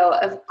row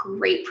of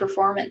great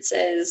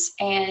performances,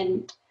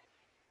 and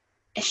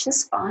it's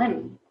just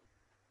fun.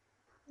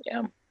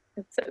 Yeah,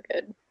 it's so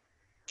good.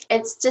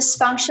 It's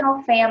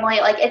Dysfunctional Family.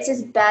 Like, it's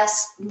his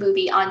best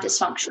movie on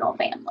Dysfunctional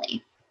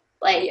Family.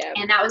 Like, yeah.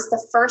 And that was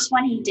the first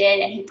one he did,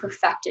 and he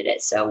perfected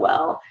it so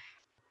well.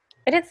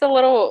 And it's a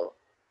little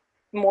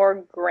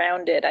more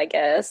grounded, I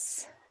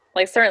guess.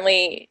 Like,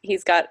 certainly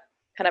he's got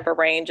kind of a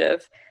range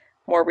of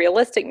more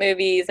realistic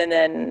movies and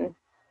then,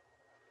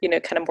 you know,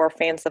 kind of more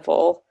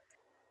fanciful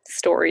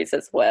stories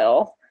as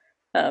well.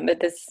 But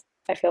this,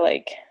 I feel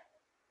like,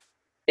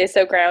 is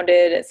so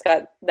grounded. It's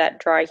got that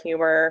dry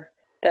humor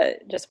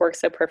that just works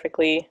so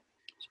perfectly.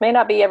 Which may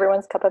not be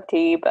everyone's cup of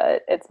tea,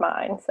 but it's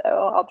mine,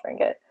 so I'll drink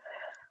it.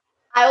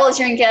 I will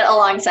drink it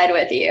alongside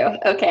with you,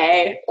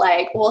 okay?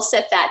 Like, we'll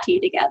sip that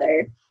tea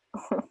together.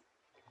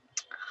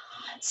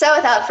 So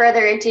without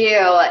further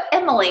ado,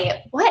 Emily,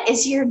 what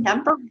is your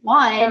number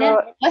one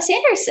Wes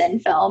Anderson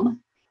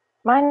film?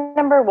 My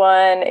number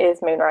one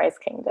is Moonrise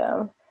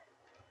Kingdom.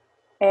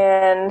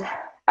 And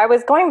I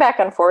was going back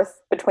and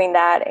forth between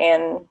that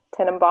and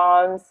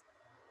Tenenbaums,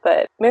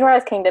 but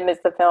Moonrise Kingdom is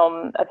the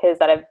film of his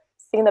that I've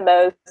seen the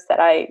most, that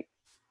I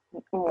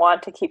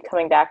want to keep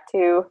coming back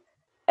to.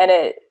 And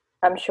it,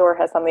 I'm sure,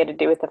 has something to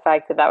do with the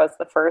fact that that was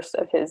the first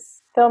of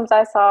his films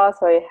I saw,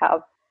 so I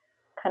have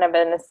kind of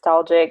a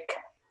nostalgic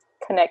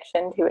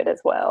connection to it as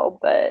well.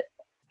 But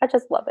I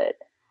just love it.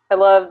 I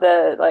love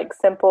the, like,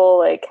 simple,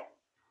 like,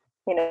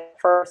 you know,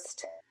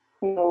 first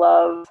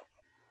love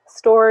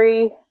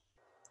story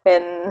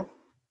and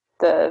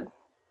the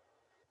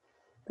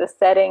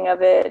setting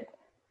of it.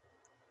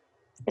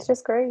 It's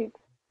just great.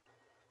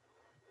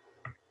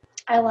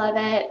 I love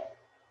it.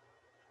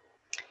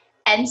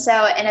 And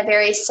so, in a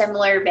very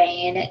similar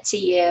vein to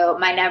you,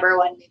 my number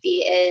one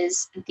movie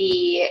is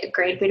The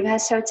Grand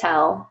Budapest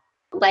Hotel.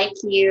 Like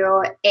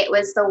you, it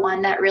was the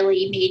one that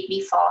really made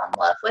me fall in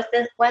love with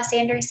Wes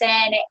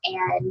Anderson,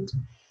 and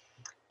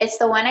it's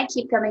the one I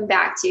keep coming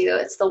back to.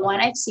 It's the one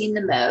I've seen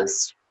the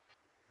most.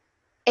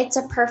 It's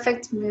a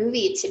perfect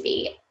movie to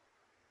be.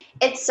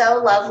 It's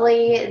so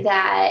lovely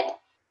that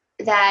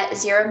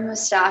Zira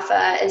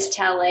Mustafa is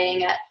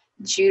telling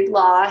Jude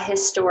Law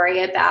his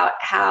story about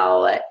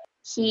how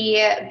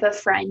he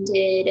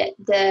befriended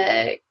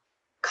the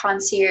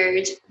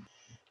concierge,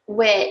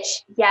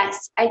 which,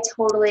 yes, I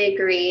totally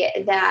agree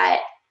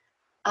that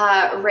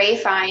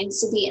Ralph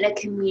Fiennes to be in a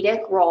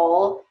comedic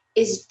role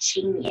is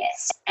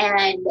genius.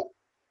 And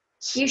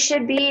he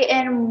should be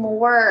in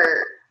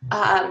more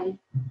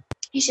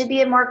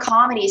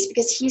comedies,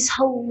 because he's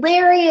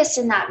hilarious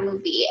in that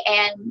movie.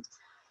 And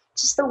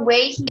just the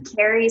way he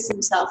carries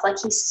himself, like,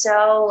 he's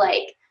so,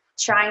 like,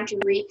 trying to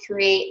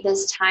recreate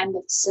this time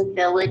of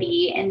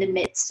civility in the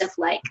midst of,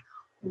 like,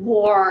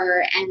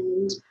 war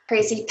and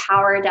crazy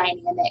power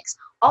dynamics.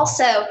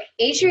 Also,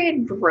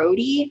 Adrian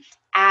Brody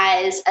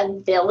as a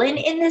villain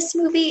in this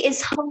movie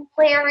is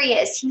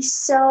hilarious. He's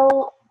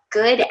so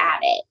good at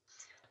it.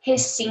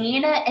 His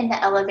scene in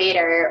the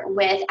elevator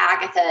with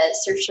Agatha,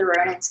 Saoirse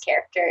Ronan's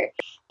character,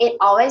 it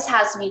always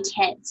has me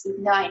tense,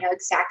 even though I know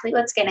exactly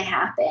what's going to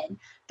happen.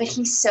 But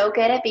he's so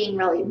good at being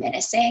really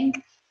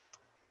menacing.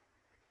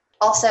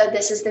 Also,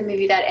 this is the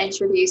movie that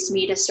introduced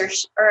me to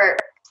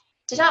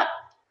did not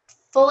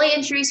fully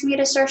introduce me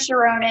to Saoirse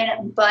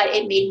Ronan, but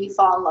it made me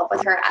fall in love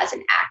with her as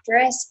an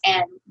actress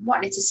and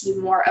wanted to see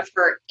more of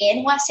her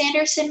in Wes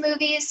Anderson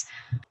movies,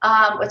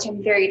 which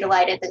I'm very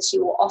delighted that she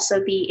will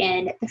also be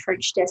in The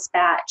French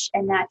Dispatch,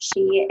 and that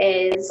she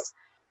is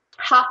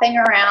hopping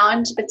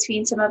around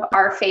between some of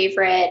our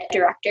favorite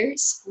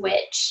directors,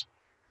 which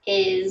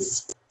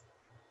is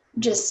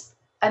just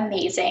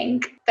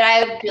amazing. But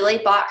I really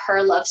bought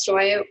her love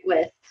story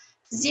with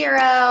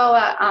Zero.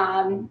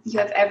 You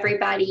have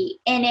everybody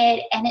in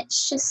it, and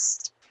it's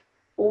just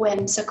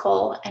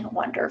whimsical and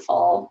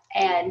wonderful.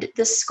 And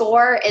the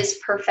score is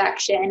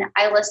perfection.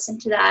 I listen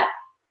to that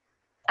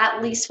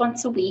at least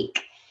once a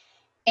week,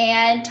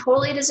 and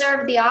totally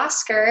deserved the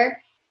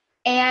Oscar.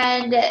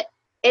 And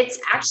it's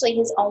actually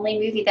his only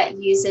movie that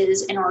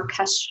uses an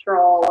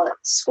orchestral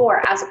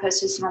score as opposed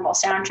to his normal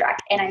soundtrack.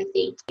 And I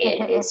think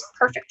it is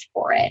perfect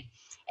for it.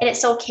 And it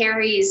still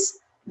carries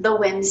the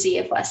whimsy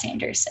of Wes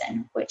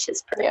Anderson, which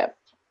is perfect. Yep.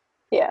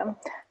 Yeah.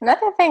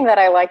 Another thing that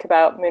I like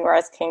about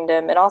Moonrise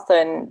Kingdom, and also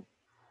in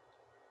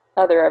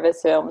other of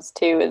his films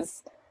too,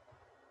 is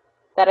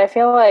that I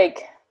feel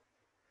like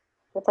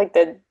with like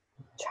the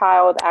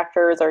child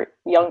actors or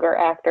younger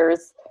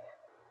actors,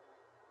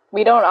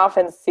 we don't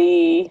often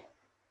see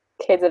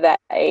kids of that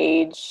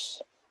age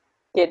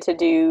get to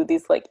do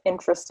these like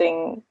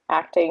interesting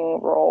acting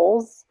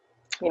roles,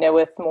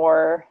 with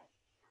more,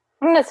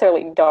 not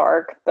necessarily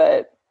dark,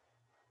 but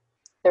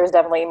there's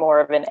definitely more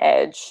of an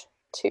edge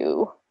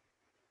to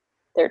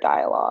their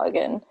dialogue,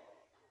 and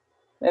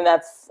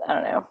that's, I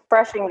don't know,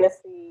 refreshing to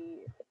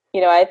see.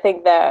 I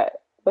think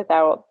that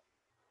without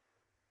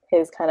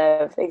his kind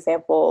of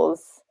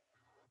examples,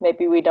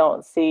 maybe we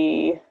don't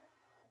see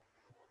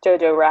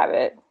Jojo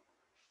Rabbit.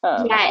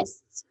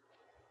 Yes.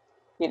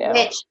 You know,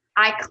 Which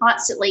I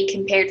constantly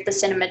compared the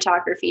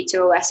cinematography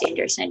to a Wes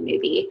Anderson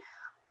movie.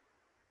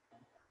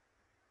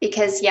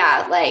 Because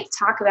yeah, like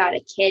talk about a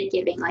kid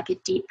giving like a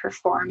deep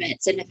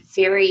performance in a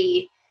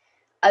very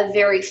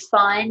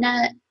fun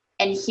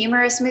and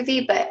humorous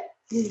movie, but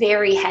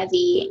very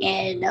heavy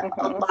in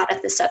a lot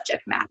of the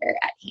subject matter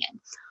at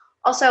hand.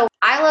 Also,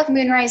 I love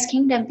Moonrise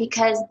Kingdom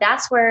because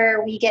that's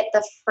where we get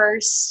the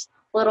first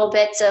little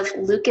bits of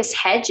Lucas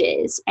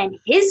Hedges and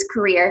his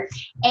career.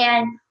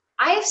 And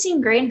I have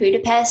seen Grand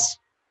Budapest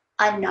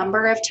a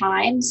number of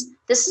times.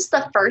 This is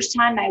the first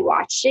time I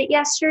watched it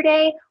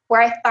yesterday,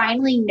 where I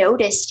finally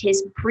noticed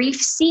his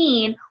brief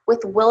scene with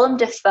Willem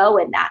Dafoe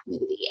in that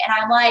movie. And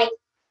I'm like,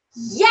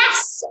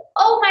 yes!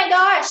 Oh my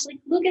gosh! Like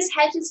Lucas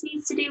Hedges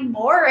needs to do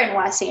more in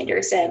Wes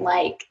Anderson.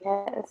 Like,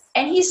 yes.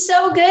 And he's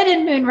so good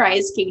in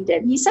Moonrise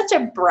Kingdom. He's such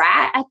a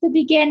brat at the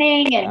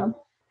beginning, and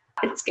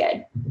it's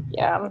good.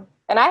 Yeah.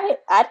 And I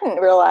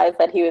didn't realize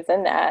that he was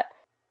in that.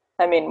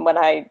 I mean, when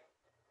I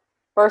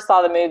first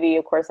saw the movie,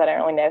 of course, I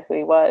didn't really know who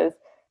he was.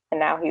 And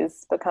now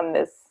he's become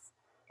this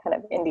kind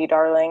of indie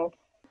darling,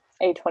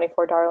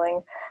 A24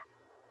 darling.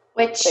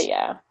 Which, but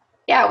yeah.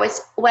 Yeah,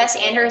 Wes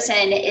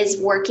Anderson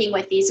is working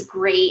with these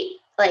great,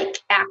 like,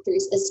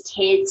 actors as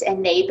kids,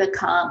 and they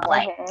become,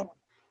 like,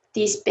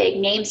 these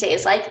big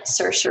namesakes, like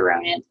Saoirse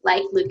Ronan,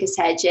 like Lucas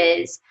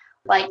Hedges,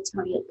 like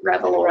Tony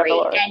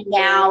Revolori. And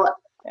now,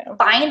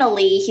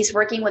 finally, he's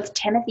working with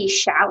Timothée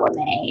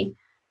Chalamet.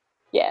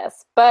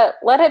 Yes, but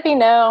let it be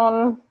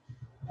known,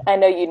 I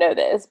know you know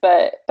this,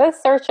 but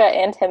both Saoirse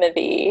and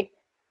Timothée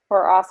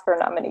were Oscar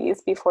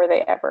nominees before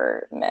they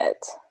ever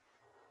met.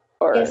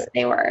 Yes,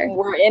 they were.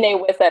 Were in a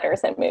Wes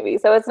Anderson movie.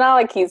 So it's not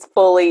like he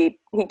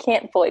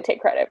can't fully take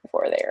credit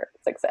for their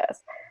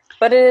success.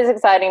 But it is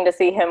exciting to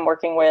see him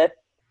working with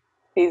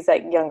these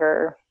like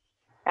younger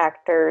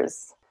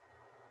actors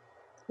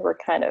who are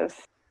kind of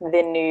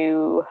the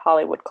new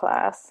Hollywood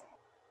class.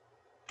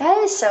 That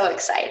is so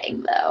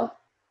exciting, though.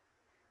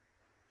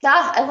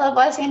 Yeah, I love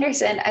Wes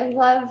Anderson. I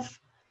love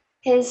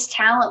his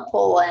talent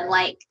pool and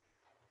like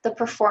the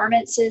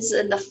performances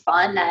and the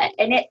fun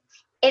and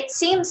it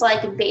seems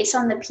like based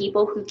on the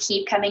people who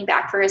keep coming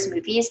back for his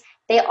movies,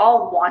 they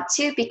all want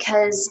to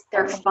because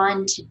they're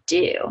fun to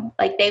do.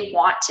 Like they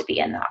want to be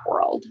in that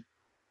world.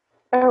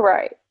 Oh,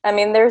 right. I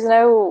mean, there's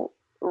no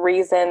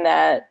reason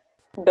that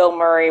Bill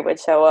Murray would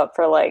show up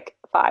for like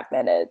 5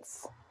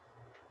 minutes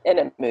in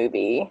a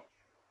movie,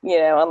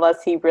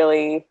 unless he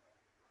really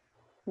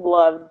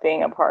loved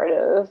being a part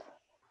of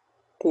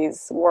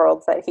these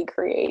worlds that he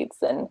creates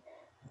and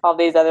all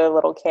these other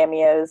little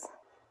cameos.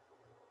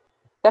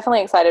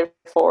 Definitely excited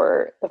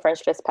for The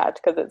French Dispatch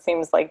because it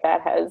seems like that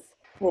has,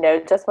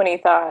 just when he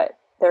thought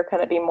there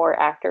couldn't be more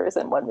actors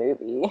in one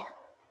movie,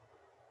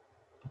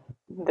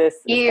 this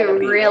you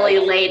really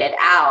laid it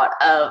out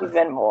of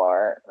even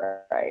more,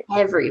 right?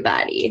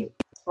 Everybody.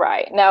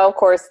 Right. Now, of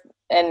course,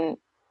 and,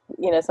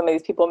 some of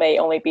these people may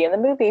only be in the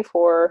movie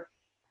for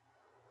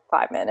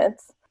 5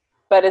 minutes,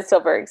 but it's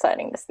still very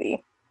exciting to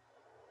see.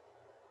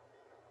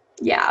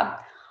 Yeah.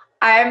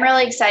 I'm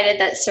really excited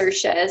that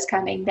Saoirse is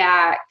coming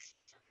back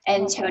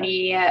and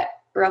Tony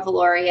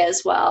Revolori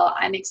as well.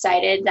 I'm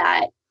excited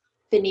that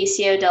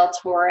Benicio del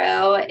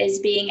Toro is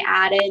being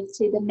added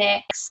to the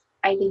mix.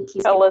 I think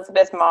he's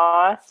Elizabeth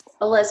Moss,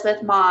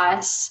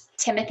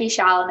 Timothée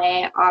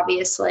Chalamet,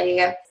 obviously.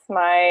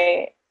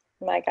 My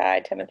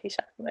guy, Timothée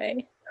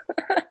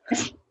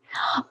Chalamet.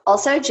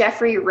 Also,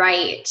 Jeffrey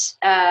Wright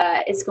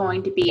is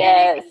going to be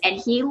in it, and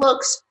he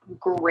looks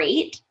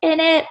great in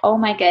it. Oh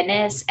my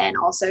goodness. And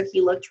also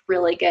he looked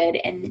really good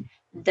in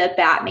the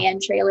Batman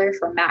trailer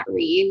for Matt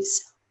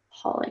Reeves.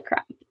 Holy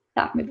crap.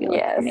 That movie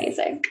looks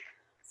amazing.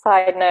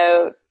 Side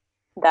note,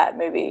 that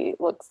movie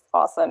looks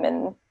awesome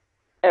and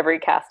every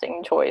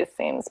casting choice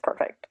seems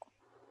perfect.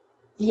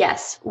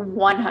 Yes,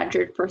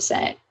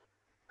 100%.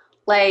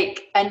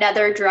 Like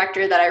another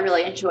director that I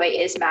really enjoy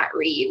is Matt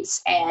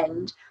Reeves,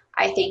 and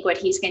I think what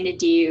he's going to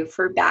do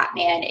for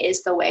Batman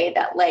is the way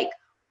that like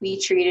we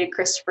treated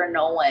Christopher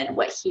Nolan,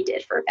 what he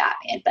did for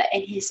Batman, but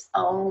in his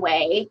own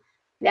way.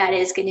 That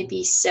is going to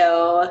be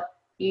so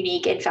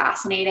unique and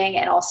fascinating.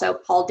 And also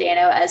Paul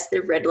Dano as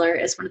the Riddler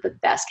is one of the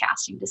best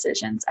casting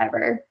decisions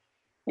ever.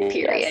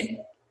 Period.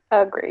 Yes.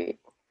 Agreed.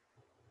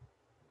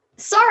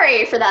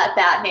 Sorry for that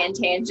Batman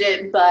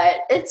tangent,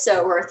 but it's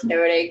so worth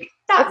noting.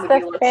 That It's movie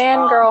the looks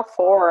fangirl bomb.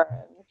 forum,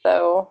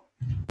 so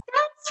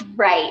That's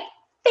right.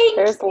 Thank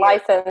there's you.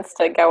 license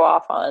to go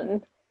off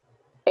on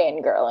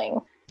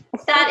fangirling.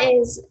 That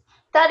is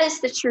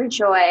the true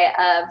joy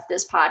of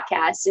this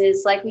podcast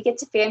is like we get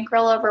to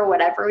fangirl over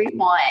whatever we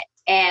want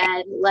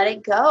and let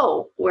it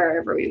go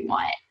wherever we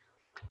want.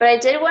 But I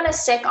did want to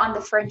stick on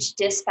the French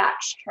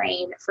Dispatch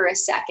train for a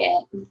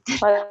second.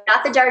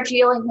 Not the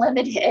Darjeeling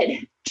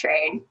Limited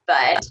train,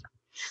 but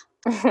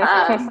see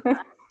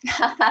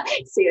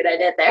what I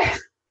did there?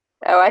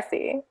 Oh, I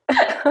see.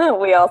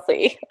 We all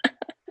see.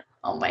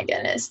 Oh my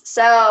goodness.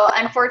 So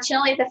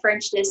unfortunately, the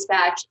French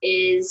Dispatch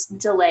is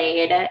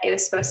delayed. It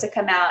was supposed to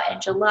come out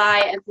in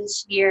July of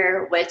this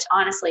year, which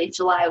honestly,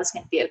 July was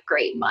going to be a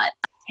great month.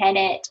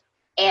 Tenet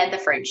and the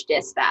French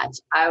Dispatch.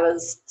 I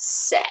was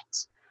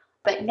set.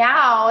 But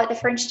now the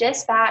French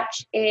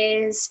Dispatch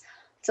is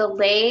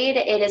delayed.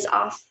 It is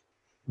off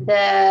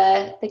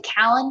the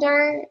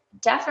calendar,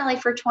 definitely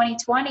for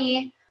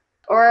 2020,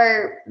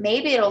 or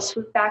maybe it'll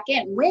swoop back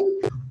in.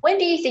 When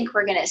do you think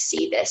we're going to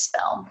see this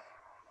film?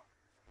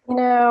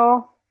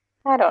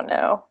 I don't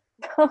know.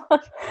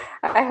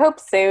 I hope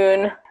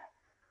soon.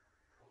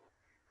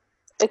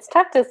 It's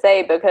tough to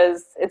say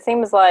because it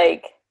seems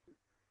like,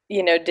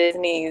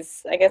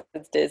 Disney's, I guess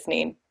it's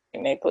Disney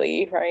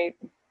technically, right?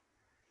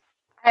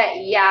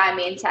 Yeah, I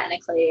mean,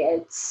 technically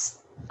it's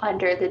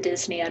under the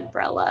Disney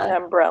umbrella,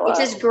 Umbrella. which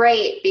is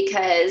great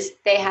because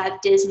they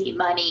have Disney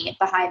money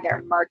behind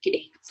their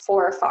marketing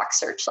for Fox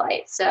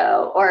Searchlight,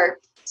 or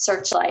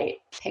Searchlight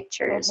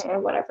Pictures, or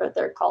whatever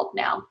they're called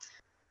now.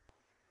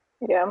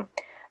 Yeah,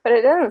 but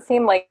it doesn't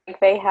seem like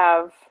they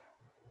have.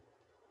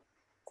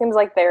 Seems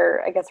like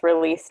their, I guess,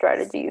 release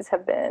strategies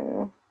have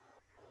been,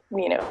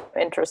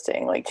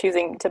 interesting. Like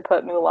choosing to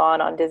put Mulan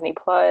on Disney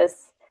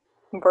Plus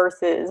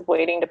versus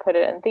waiting to put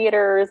it in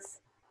theaters.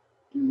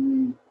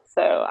 Mm-hmm.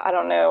 So I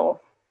don't know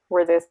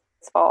where this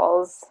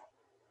falls.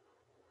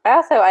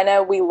 I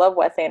know we love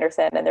Wes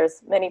Anderson, and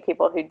there's many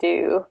people who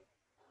do.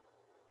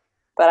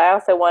 But I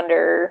also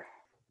wonder,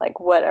 like,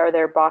 what are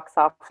their box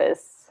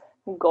office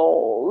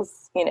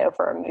goals,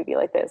 for a movie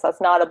like this?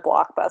 That's not a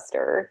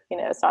blockbuster,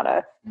 it's not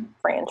a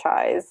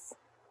franchise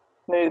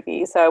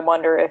movie. So I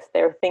wonder if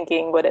they're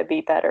thinking, would it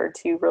be better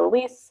to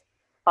release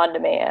on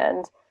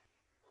demand?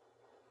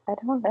 I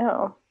don't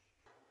know.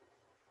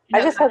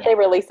 I just hope they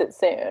release it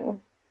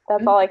soon.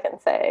 That's all I can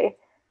say.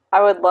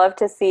 I would love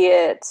to see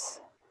it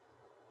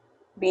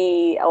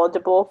be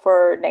eligible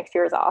for next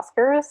year's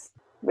Oscars,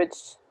 which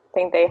I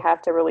think they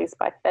have to release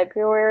by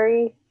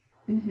February,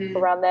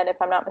 around then,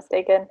 if I'm not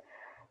mistaken.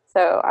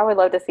 So I would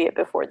love to see it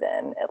before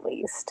then, at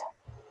least.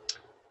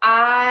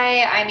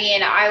 I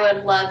mean, I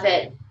would love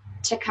it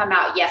to come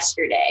out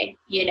yesterday.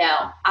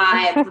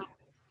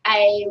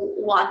 I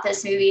want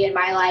this movie in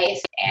my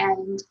life,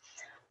 and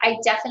I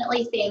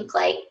definitely think,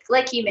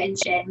 like you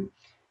mentioned,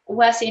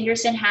 Wes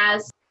Anderson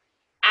has,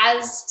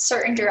 as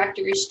certain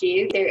directors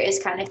do, there is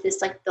kind of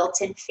this like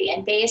built-in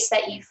fan base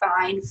that you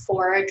find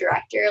for a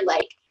director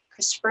like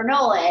Christopher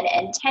Nolan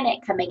and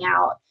Tenet coming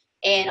out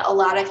in a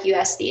lot of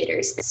U.S.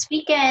 theaters this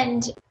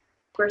weekend.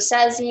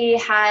 Scorsese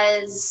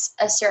has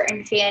a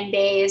certain fan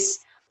base.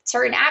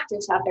 Certain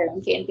actors have their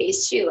own fan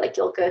base too. Like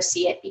you'll go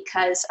see it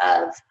because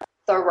of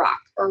The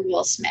Rock or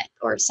Will Smith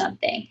or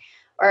something,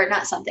 or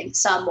not something,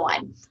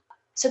 someone.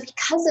 So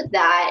because of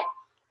that,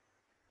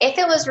 if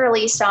it was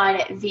released on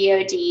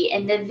VOD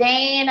in the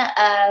vein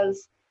of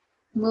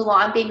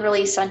Mulan being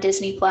released on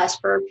Disney Plus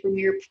for a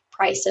premiere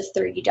price of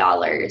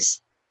 $30,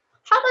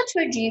 how much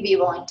would you be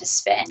willing to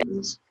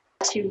spend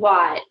to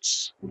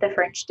watch The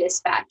French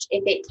Dispatch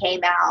if it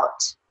came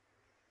out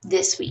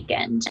this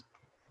weekend?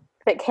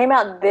 If it came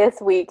out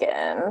this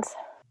weekend,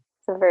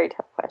 it's a very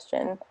tough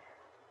question.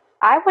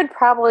 I would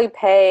probably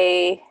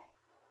pay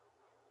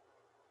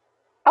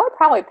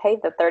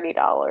the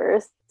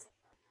 $30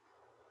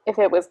 if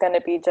it was going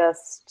to be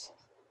just,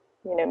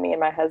 me and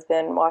my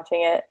husband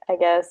watching it, I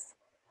guess.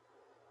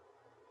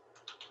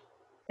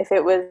 If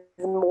it was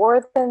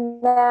more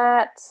than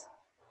that,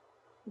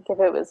 if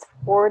it was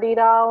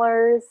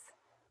 $40,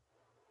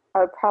 I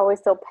would probably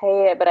still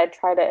pay it, but I'd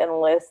try to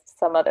enlist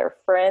some other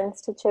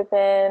friends to chip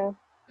in.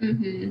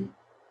 Mm-hmm.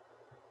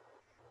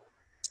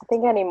 I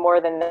think any more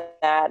than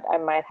that, I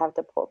might have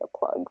to pull the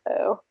plug,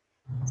 though,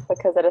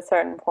 because at a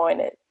certain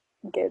point it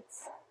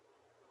gets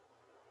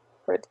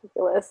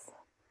ridiculous.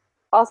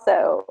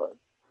 Also,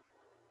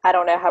 I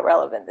don't know how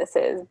relevant this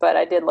is, but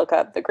I did look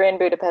up the Grand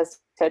Budapest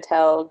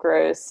Hotel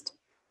grossed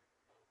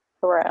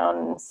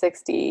around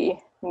 $60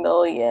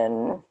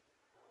 million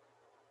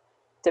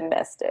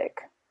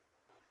domestic.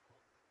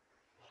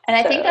 And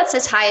I think that's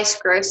his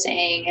highest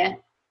grossing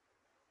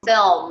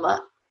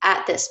film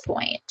at this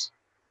point.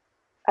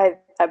 I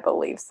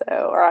believe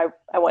so, or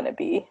I wouldn't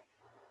be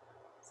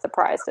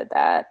surprised at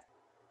that.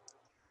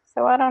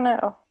 So I don't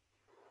know.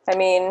 I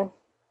mean,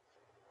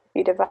 if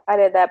you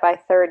divided that by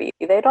 30,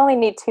 they'd only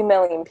need 2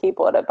 million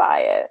people to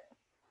buy it.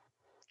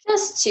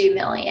 Just 2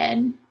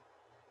 million.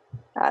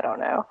 I don't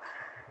know.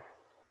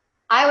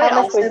 I would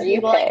How much also would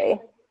you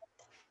pay?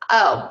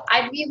 Oh,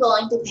 I'd be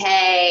willing to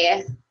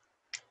pay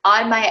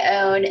on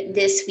my own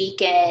this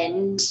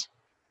weekend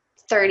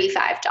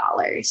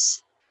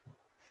 $35.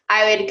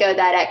 I would go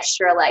that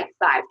extra like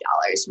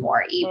 $5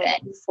 more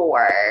even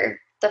for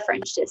the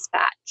French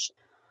Dispatch.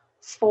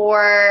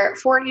 For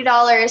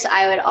 $40,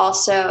 I would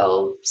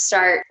also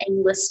start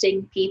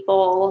enlisting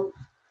people.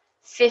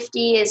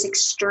 50 is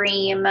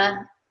extreme,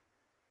 but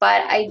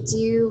I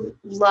do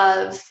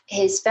love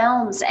his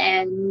films,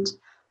 and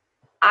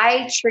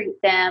I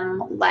treat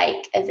them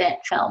like event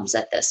films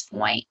at this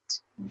point,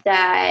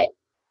 that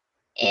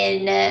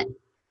in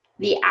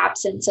the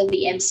absence of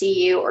the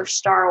MCU or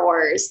Star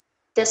Wars,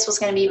 this was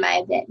going to be my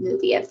event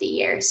movie of the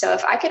year. So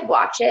if I could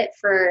watch it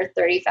for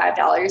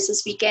 $35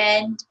 this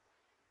weekend,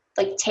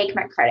 like take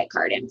my credit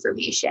card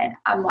information,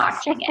 I'm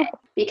watching it.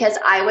 Because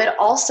I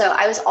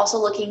was also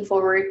looking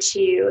forward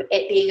to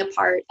it being a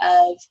part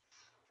of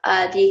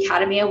the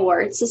Academy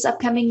Awards this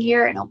upcoming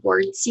year, an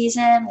award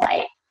season.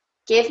 Like,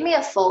 give me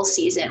a full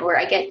season where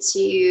I get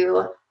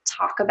to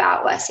talk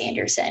about Wes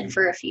Anderson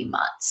for a few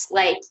months.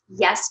 Like,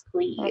 yes,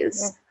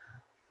 please. Mm-hmm.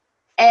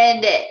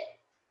 And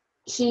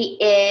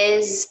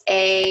he's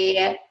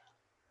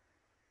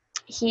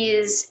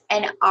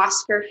an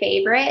Oscar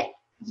favorite.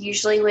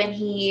 Usually when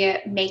he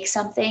makes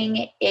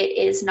something, it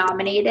is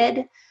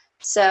nominated.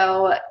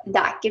 So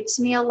that gives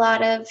me a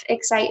lot of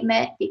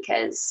excitement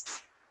because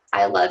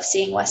I love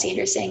seeing Wes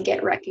Anderson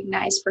get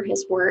recognized for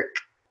his work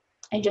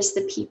and just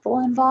the people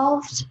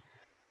involved.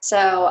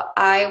 So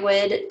I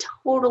would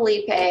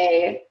totally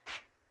pay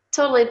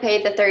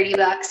the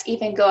 $30,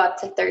 even go up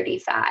to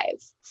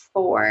 $35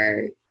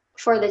 for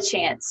the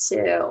chance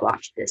to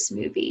watch this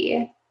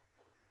movie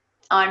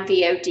on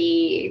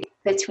VOD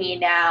between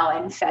now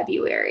and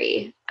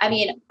February. I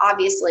mean,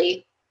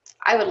 obviously,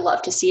 I would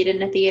love to see it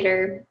in a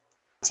theater,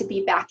 to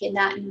be back in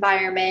that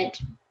environment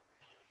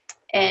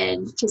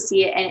and to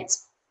see it in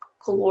its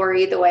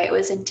glory the way it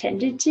was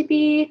intended to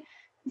be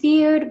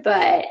viewed.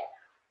 But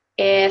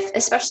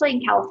especially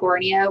in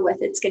California,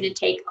 with it's going to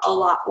take a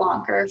lot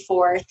longer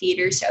for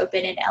theaters to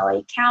open in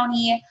LA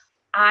County,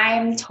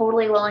 I'm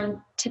totally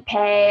willing to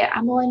pay.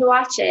 I'm willing to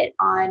watch it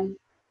on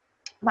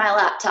my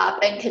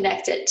laptop and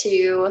connect it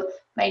to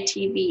my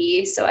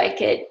TV so I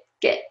could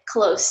get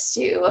close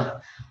to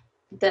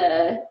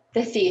the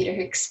theater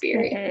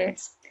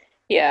experience. Mm-hmm.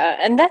 Yeah,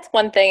 and that's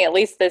one thing, at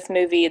least this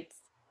movie, it's,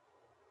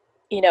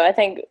 I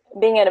think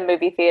being in a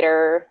movie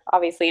theater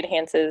obviously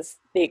enhances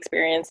the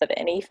experience of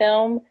any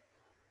film,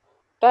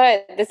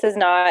 but this is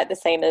not the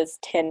same as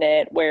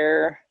Tenet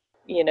where,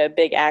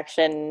 big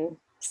action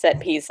set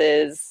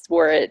pieces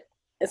where it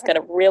is going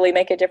to really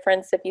make a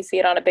difference if you see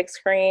it on a big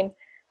screen.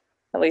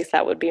 At least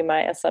that would be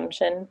my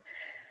assumption.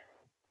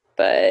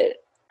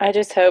 But I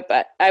just hope,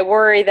 I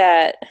worry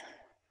that,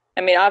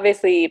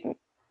 obviously,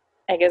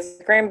 I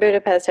guess Grand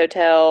Budapest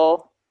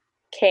Hotel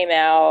came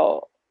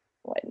out,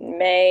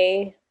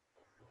 May?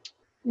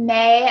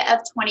 May of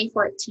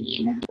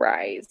 2014.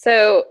 Right.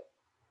 So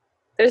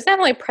there's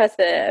definitely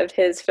precedent of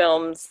his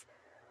films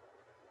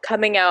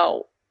coming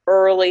out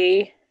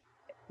early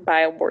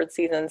by award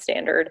season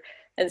standard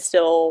and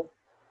still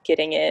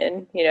getting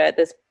in. At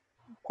this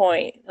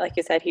point, like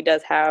you said, he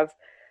does have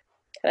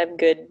kind of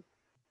good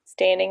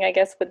standing, I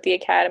guess, with the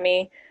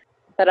Academy.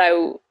 But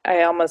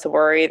I almost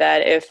worry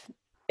that if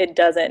it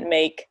doesn't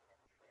make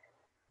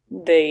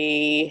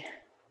the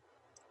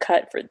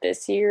cut for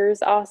this year's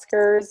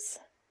Oscars,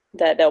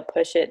 that they'll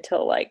push it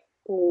till like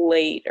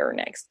later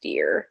next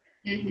year.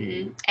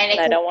 Mm-hmm. And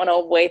I don't want to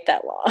wait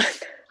that long.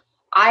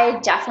 I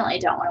definitely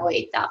don't want to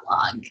wait that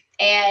long.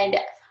 And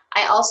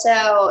I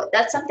also,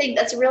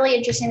 that's really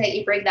interesting that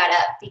you bring that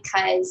up,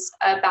 because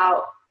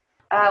about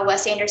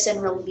Wes Anderson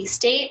release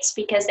dates,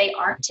 because they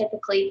aren't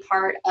typically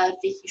part of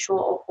the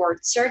usual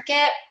award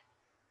circuit,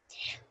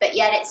 but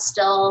yet it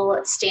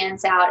still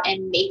stands out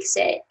and makes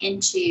it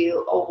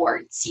into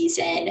award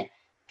season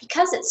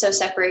because it's so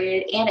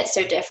separated and it's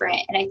so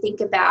different. And I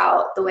think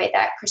about the way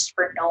that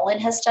Christopher Nolan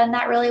has done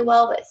that really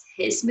well with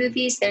his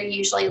movies. They're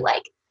usually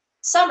like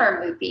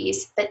summer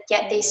movies, but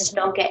yet they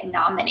still get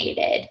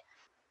nominated.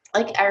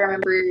 Like, I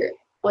remember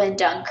when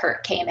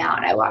Dunkirk came out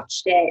and I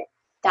watched it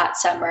that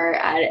summer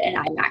at an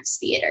IMAX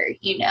theater,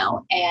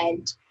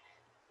 and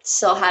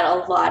still had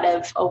a lot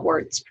of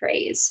awards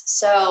praise.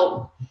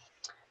 So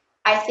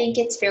I think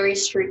it's very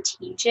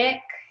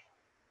strategic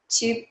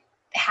to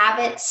have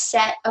it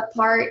set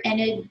apart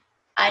in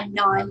a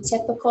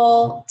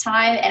non-typical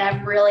time. And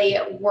I'm really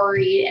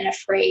worried and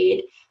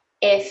afraid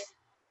if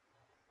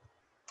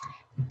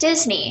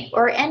Disney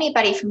or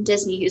anybody from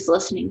Disney who's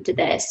listening to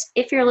this,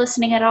 if you're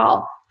listening at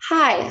all,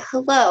 hi,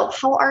 hello,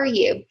 how are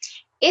you?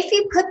 If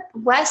you put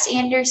Wes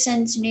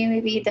Anderson's new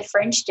movie, The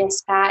French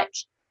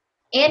Dispatch,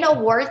 in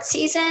award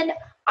season,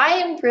 I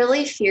am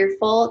really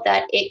fearful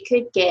that it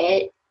could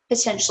get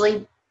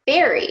potentially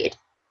buried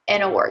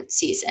in award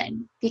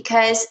season.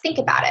 Because think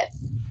about it.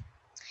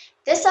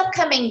 This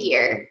upcoming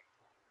year,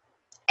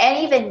 and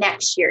even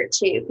next year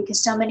too,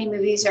 because so many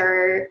movies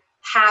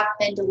have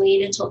been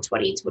delayed until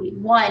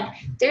 2021,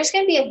 there's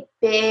going to be a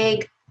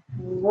big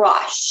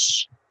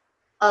rush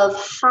of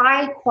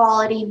high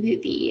quality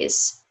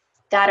movies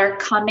that are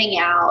coming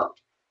out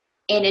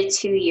in a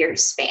 2-year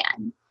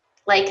span.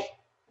 Like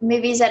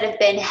movies that have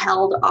been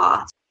held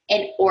off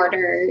in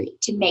order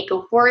to make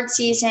award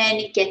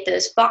season, get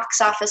those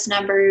box office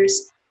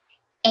numbers.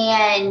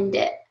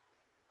 And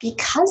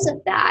because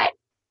of that,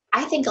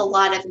 I think a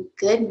lot of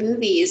good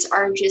movies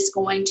are just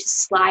going to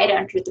slide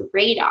under the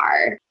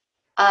radar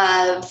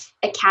of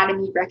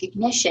Academy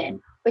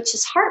recognition, which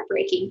is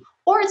heartbreaking.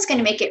 Or it's going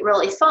to make it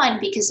really fun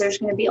because there's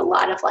going to be a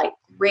lot of like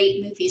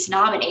great movies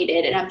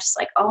nominated. And I'm just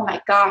like, oh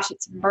my gosh,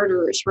 it's a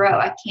murderer's row.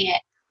 I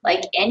can't,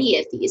 like, any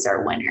of these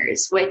are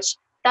winners, which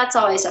that's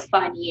always a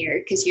fun year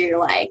because you're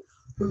like,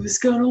 who's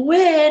going to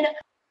win?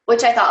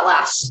 Which I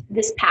thought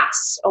this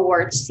past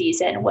awards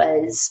season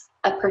was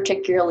a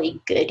particularly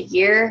good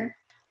year.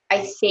 I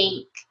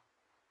think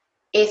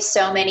if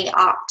so many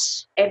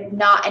if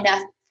not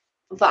enough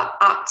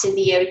opt to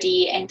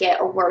VOD and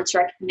get awards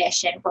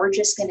recognition, we're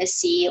just going to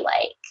see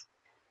like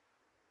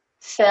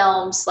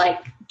films like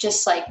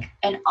just like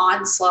an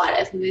onslaught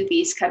of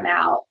movies come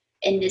out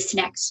in this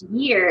next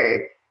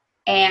year.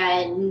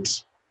 And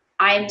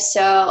I'm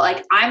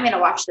going to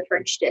watch The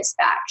French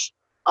Dispatch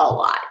a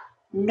lot,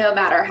 no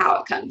matter how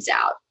it comes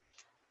out.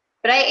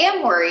 But I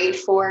am worried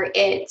for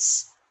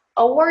its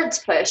awards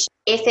push.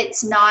 If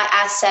it's not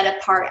as set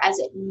apart as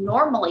it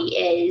normally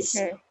is,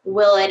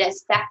 will it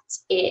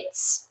affect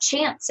its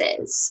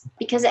chances?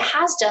 Because it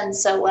has done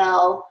so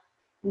well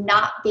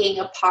not being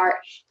a part.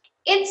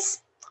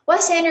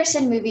 Wes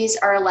Anderson movies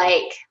are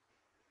like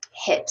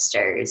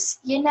hipsters.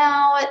 You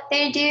know,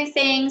 they do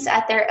things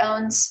at their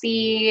own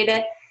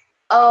speed.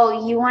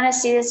 Oh, you want to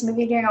see this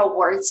movie during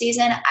award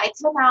season? I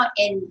come out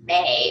in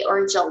May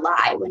or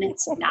July when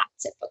it's not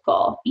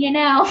typical, you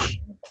know?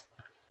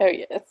 Oh,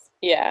 yes.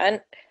 Yeah.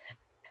 And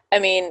I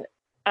mean,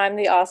 I'm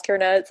the Oscar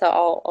nut, so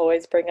I'll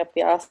always bring up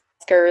the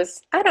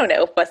Oscars. I don't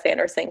know if Wes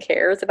Anderson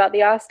cares about the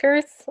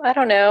Oscars. I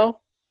don't know.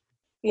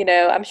 You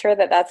know, I'm sure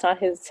that that's not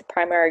his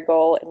primary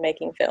goal in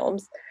making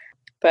films,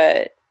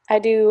 but I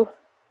do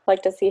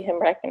like to see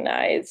him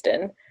recognized,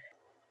 and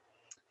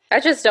I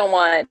just don't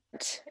want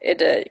it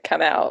to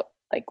come out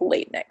like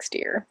late next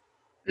year.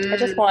 I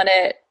just want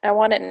it. I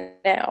want it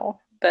now,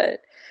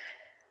 but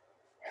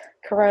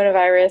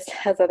coronavirus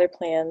has other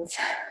plans,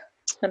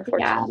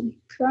 unfortunately.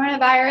 Yeah,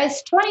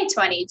 coronavirus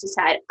 2020 just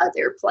had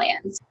other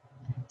plans.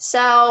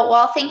 So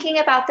while thinking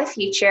about the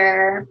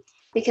future,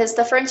 because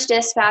The French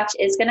Dispatch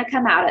is going to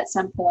come out at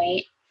some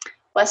point,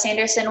 Wes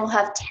Anderson will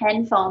have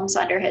 10 films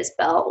under his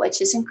belt,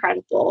 which is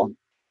incredible.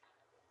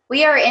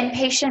 We are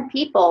impatient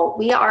people.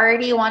 We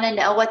already want to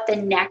know what the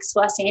next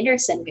Wes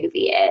Anderson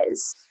movie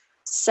is.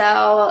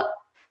 So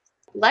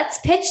let's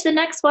pitch the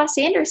next Wes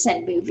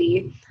Anderson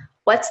movie.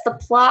 What's the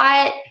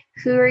plot?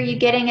 Who are you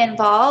getting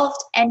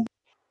involved? And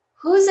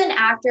who's an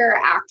actor or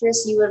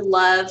actress you would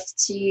love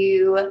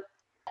to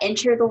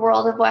enter the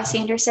world of Wes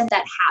Anderson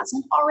that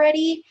hasn't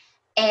already?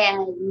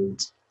 And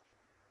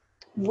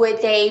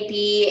would they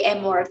be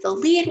in more of the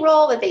lead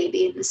role? Would they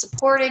be in the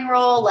supporting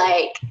role?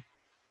 Like,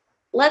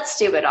 let's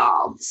do it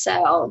all.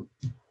 So,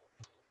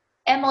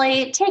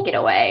 Emily, take it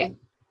away.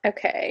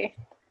 Okay.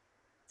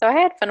 So I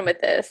had fun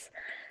with this.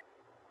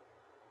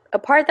 A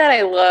part that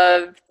I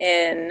love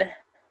in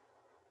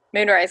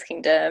Moonrise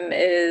Kingdom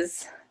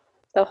is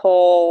the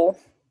whole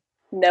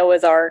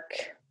Noah's Ark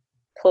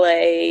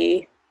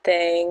play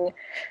thing.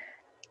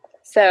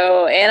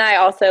 So, and I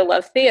also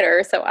love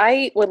theater. So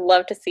I would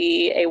love to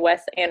see a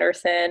Wes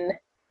Anderson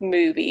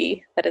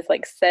movie that is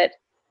like set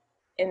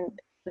in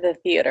the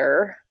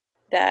theater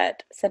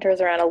that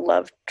centers around a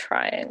love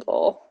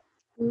triangle.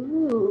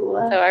 Ooh.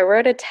 So I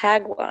wrote a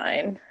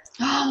tagline.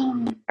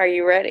 Are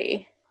you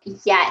ready?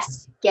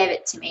 Yes, give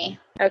it to me.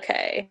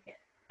 Okay.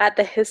 At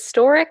the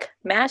historic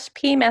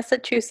Mashpee,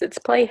 Massachusetts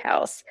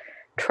Playhouse,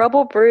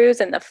 trouble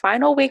brews in the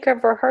final week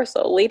of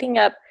rehearsal leading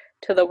up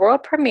to the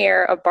world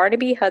premiere of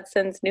Barnaby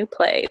Hudson's new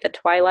play, The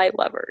Twilight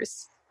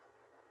Lovers.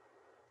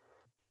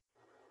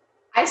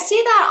 I see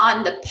that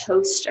on the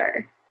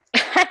poster.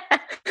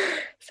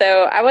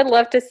 So I would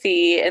love to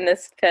see in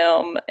this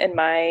film, in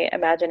my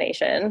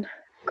imagination,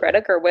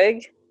 Greta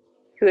Gerwig,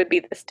 who would be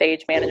the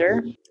stage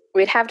manager.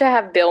 We'd have to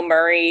have Bill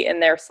Murray in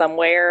there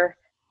somewhere.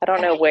 I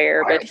don't know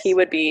where, but he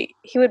would be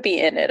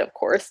in it, of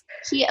course.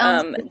 He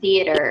owns the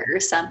theater or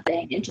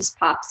something and just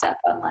pops up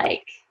on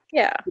like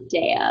the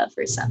day of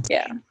or something.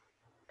 Yeah.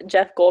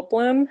 Jeff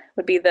Goldblum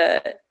would be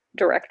the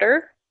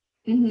director.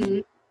 Mm-hmm.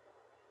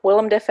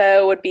 Willem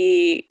Dafoe would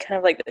be kind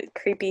of like the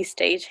creepy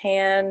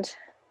stagehand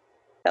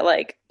that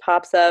like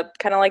pops up,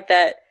 kind of like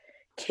that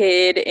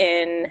kid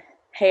in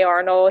Hey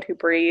Arnold who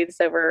breathes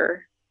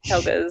over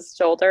Helga's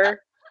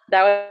shoulder.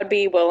 That would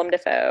be Willem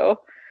Dafoe.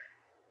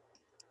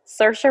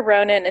 Saoirse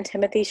Ronan and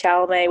Timothée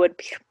Chalamet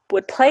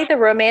would play the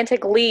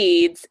romantic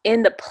leads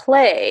in the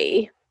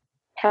play.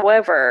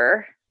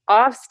 However,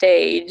 off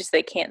stage,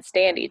 they can't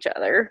stand each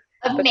other.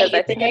 Amazing. Because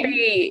I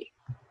think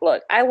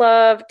look, I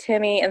love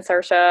Timmy and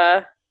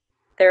Saoirse.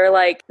 They're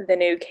like the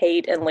new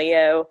Kate and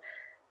Leo,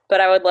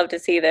 but I would love to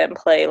see them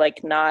play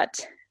like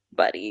not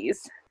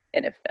buddies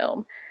in a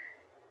film.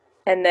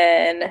 And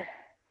then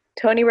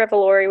Tony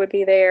Revolori would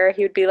be there.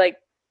 He would be like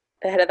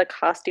the head of the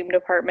costume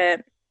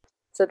department.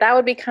 So that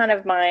would be kind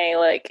of my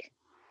like,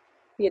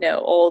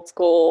 old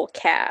school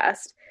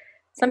cast.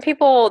 Some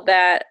people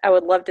that I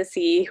would love to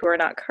see who are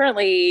not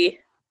currently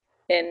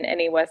in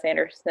any Wes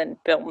Anderson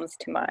films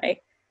to my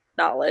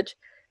knowledge.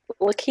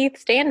 Lakeith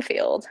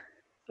Stanfield,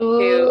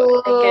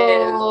 who I think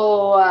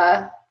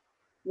is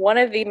one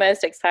of the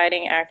most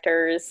exciting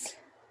actors,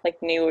 like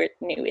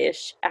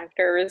newish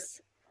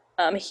actors.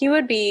 He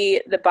would be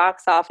the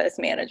box office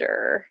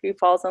manager who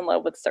falls in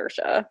love with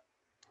Saoirse.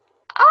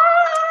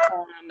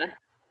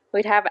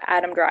 We'd have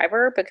Adam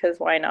Driver, because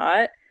why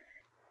not?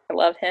 I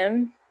love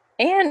him.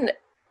 And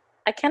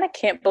I kind of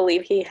can't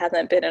believe he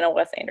hasn't been in a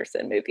Wes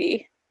Anderson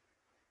movie,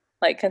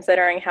 like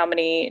considering how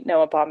many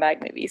Noah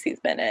Baumbach movies he's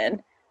been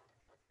in.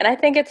 And I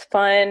think it's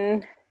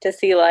fun to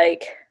see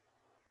like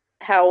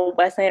how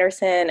Wes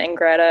Anderson and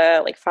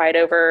Greta like fight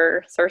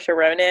over Saoirse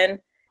Ronan.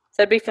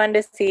 So it'd be fun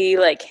to see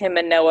like him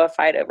and Noah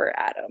fight over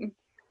Adam.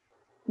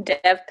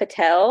 Dev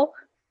Patel,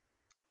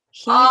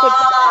 he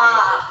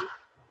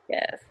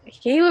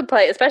would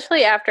play,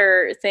 especially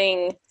after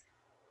seeing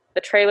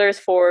the trailers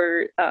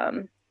for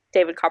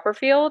David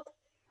Copperfield.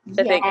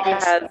 I think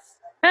has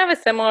kind of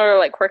a similar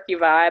like quirky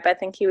vibe. I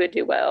think he would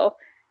do well.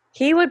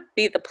 He would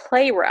be the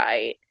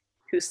playwright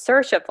who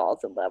Saoirse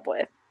falls in love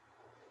with.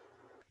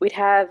 We'd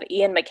have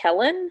Ian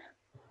McKellen.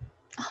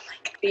 Oh my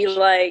gosh.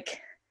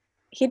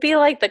 He'd be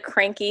like the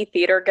cranky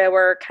theater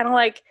goer, kind of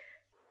like,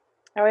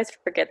 I always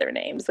forget their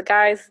names. The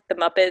guys, the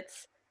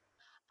Muppets.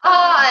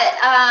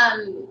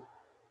 Oh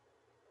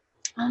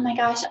my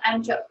gosh,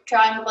 I'm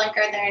drawing a blank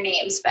on their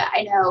names, but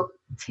I know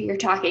who you're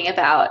talking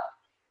about.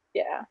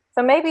 Yeah.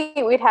 So maybe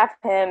we'd have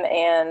him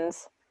and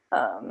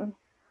Sir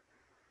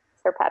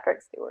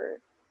Patrick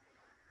Stewart.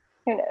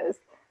 Who knows?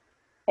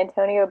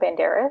 Antonio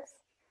Banderas.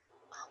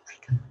 Oh my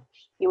gosh.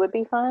 He would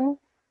be fun.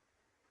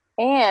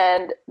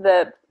 And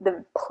the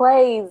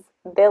play's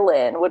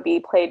villain would be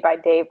played by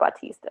Dave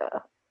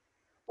Bautista.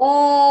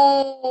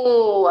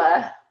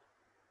 Oh.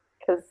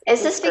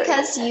 Is this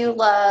because you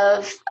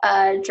love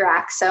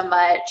Drax so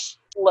much?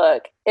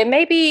 Look, it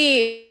may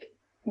be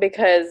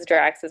because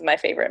Drax is my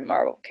favorite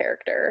Marvel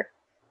character,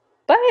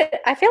 but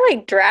I feel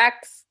like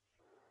Drax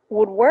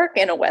would work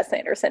in a Wes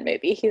Anderson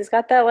movie. He's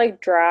got that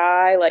like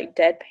dry, like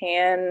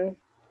deadpan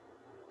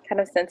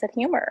kind of sense of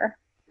humor.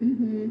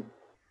 Mm-hmm.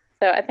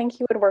 So I think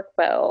he would work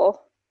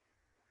well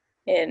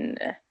in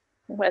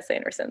Wes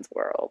Anderson's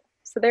world.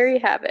 So there you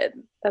have it.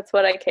 That's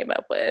what I came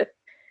up with.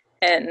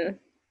 And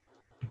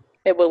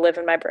it will live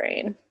in my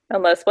brain.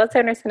 Unless Wes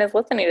Anderson is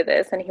listening to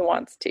this and he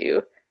wants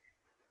to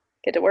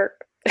get to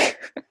work.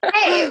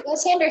 Hey,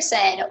 Wes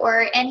Anderson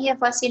or any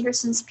of Wes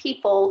Anderson's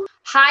people,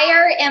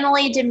 hire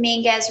Emily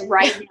Dominguez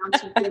right now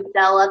to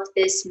develop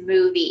this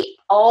movie.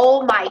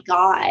 Oh my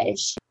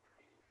gosh.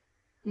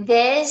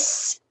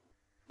 This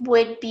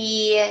would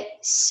be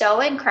so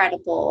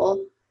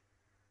incredible.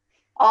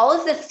 All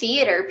of the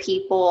theater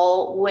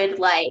people would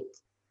like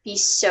be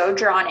so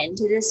drawn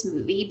into this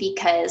movie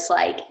because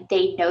like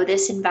they know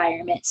this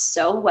environment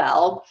so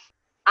well.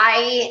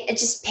 I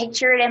just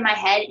picture it in my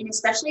head, and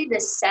especially the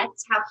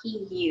sets, how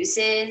he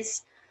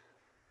uses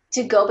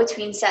to go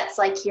between sets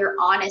like you're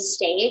on a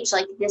stage.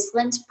 Like this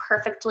lends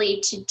perfectly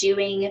to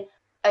doing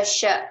a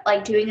show,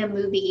 like doing a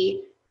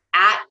movie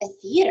at a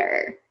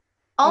theater.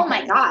 Oh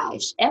my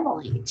gosh,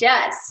 Emily,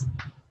 Jess.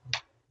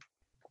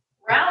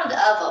 Round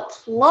of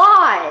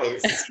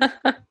applause.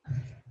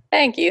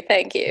 Thank you.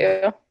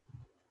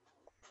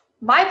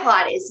 My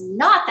plot is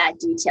not that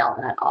detailed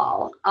at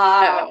all.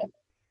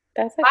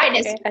 That's okay. Mine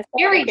is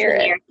very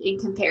generic in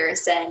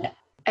comparison.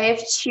 I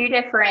have two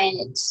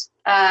different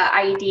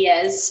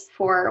ideas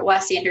for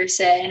Wes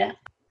Anderson.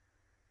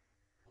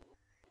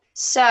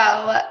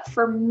 So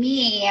for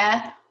me,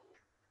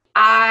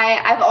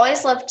 I've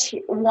always loved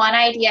one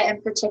idea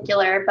in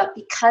particular, but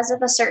because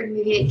of a certain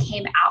movie that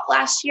came out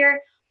last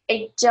year,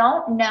 I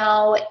don't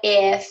know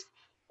if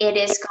it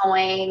is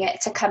going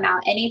to come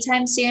out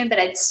anytime soon, but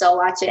I'd still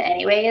watch it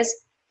anyways.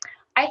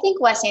 I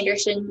think Wes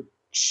Anderson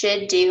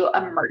should do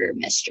a murder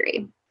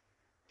mystery.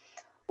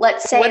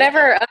 Let's say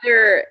whatever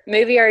other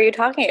movie are you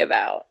talking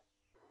about?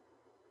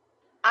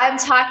 I'm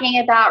talking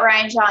about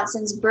Rian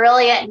Johnson's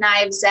brilliant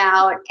Knives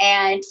Out,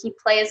 and he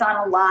plays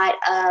on a lot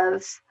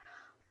of,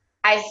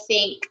 I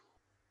think,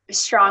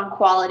 strong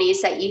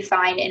qualities that you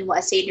find in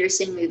Wes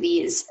Anderson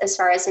movies as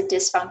far as a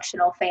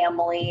dysfunctional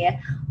family,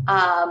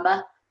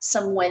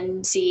 some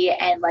whimsy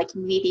and like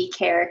meaty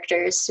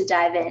characters to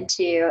dive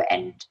into,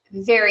 and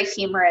very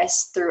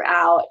humorous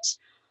throughout.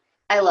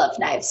 I love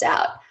Knives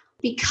Out.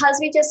 Because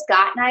we just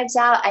got Knives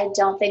Out, I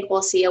don't think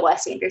we'll see a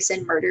Wes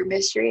Anderson murder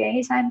mystery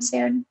anytime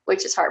soon,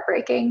 which is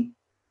heartbreaking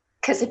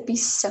because it'd be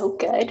so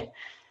good.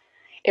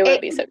 It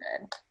would be so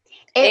good.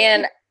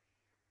 And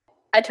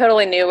I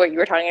totally knew what you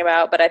were talking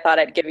about, but I thought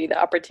I'd give you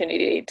the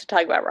opportunity to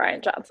talk about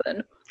Rian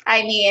Johnson.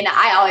 I mean,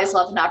 I always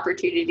love an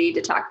opportunity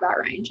to talk about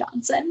Rian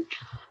Johnson.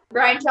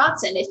 Rian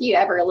Johnson, if you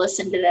ever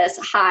listen to this,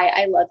 hi,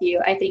 I love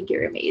you. I think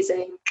you're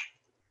amazing.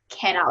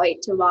 cannot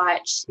wait to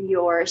watch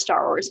your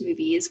Star Wars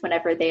movies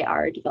whenever they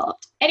are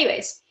developed.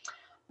 Anyways,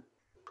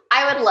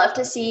 I would love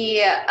to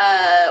see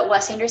a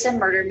Wes Anderson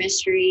murder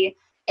mystery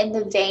in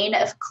the vein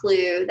of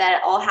Clue, that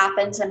it all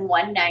happens in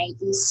one night.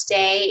 You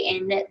stay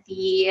in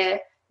the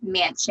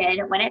mansion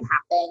when it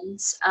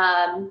happens.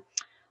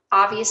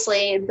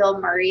 Obviously,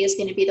 Bill Murray is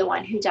going to be the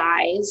one who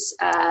dies,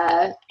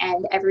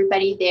 and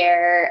everybody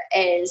there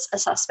is a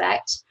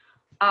suspect.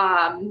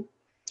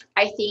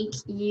 I think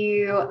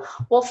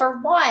well, for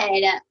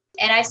one,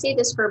 and I say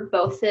this for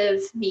both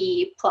of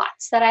the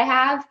plots that I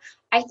have,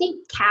 I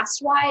think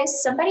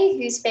cast-wise, somebody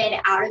who's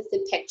been out of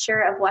the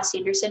picture of Wes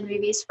Anderson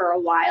movies for a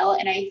while,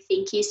 and I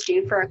think he's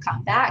due for a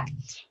comeback,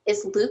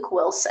 is Luke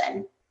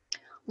Wilson.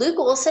 Luke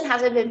Wilson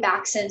hasn't been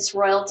back since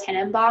Royal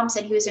Tenenbaums,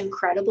 and he was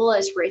incredible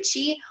as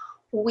Richie.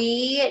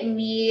 We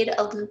need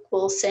a Luke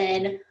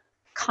Wilson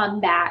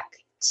comeback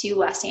to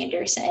Wes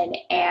Anderson,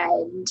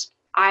 and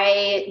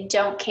I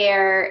don't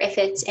care if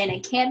it's in a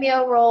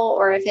cameo role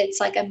or if it's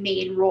like a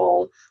main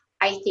role.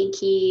 I think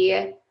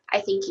he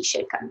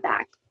should come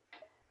back.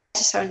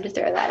 Just wanted to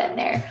throw that in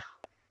there.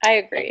 I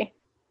agree.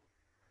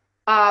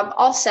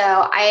 Also,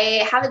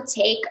 I have a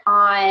take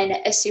on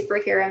a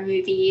superhero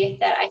movie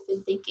that I've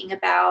been thinking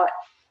about,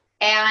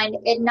 and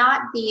it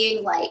not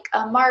being like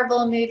a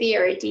Marvel movie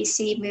or a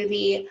DC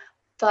movie,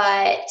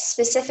 but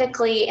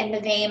specifically in the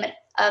vein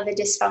of a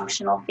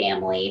dysfunctional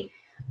family.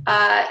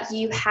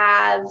 You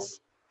have,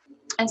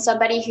 and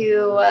somebody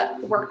who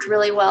worked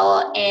really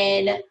well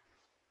in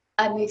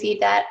a movie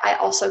that I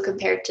also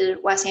compared to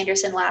Wes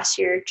Anderson last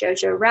year,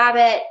 Jojo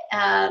Rabbit,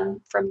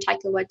 from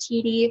Taika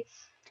Waititi.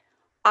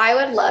 I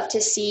would love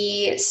to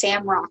see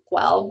Sam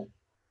Rockwell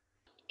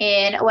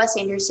in a Wes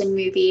Anderson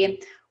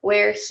movie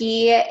where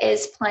he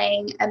is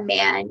playing a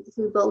man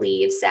who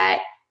believes that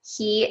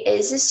he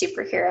is a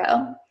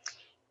superhero,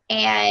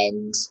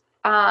 and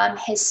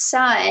his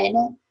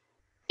son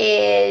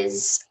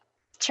is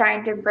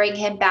trying to bring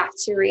him back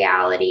to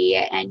reality,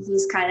 and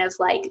he's kind of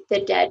like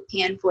the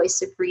deadpan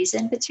voice of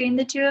reason between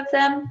the two of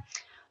them.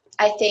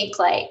 I think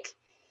like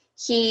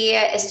he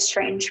is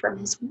estranged from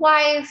his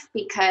wife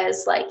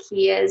because like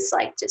he is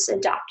like just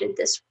adopted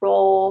this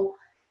role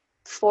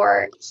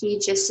for, he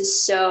just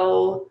is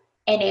so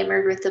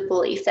enamored with the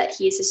belief that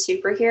he's a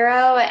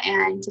superhero,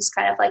 and just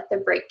kind of like the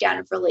breakdown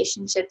of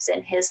relationships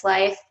in his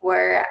life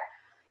where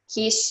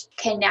he's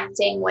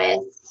connecting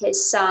with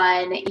his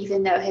son,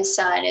 even though his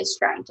son is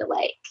trying to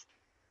like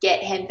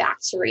get him back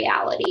to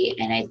reality.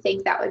 And I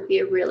think that would be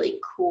a really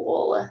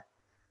cool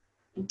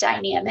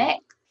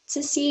dynamic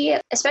to see,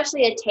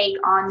 especially a take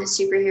on the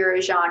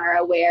superhero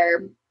genre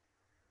where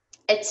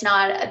it's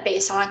not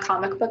based on a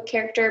comic book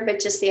character, but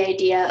just the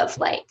idea of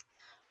like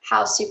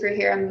how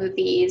superhero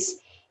movies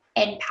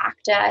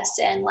impact us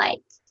and like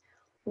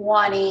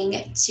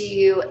wanting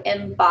to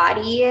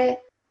embody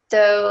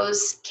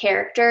those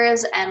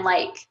characters and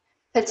like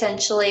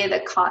potentially the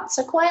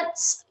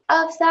consequence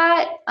of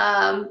that,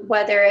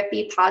 whether it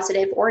be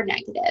positive or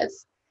negative.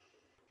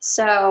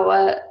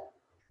 So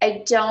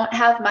I don't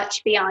have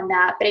much beyond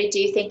that, but I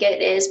do think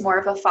it is more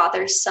of a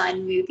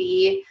father-son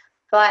movie,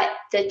 but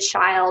the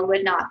child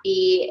would not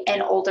be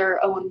an older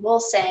Owen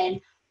Wilson.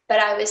 But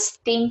I was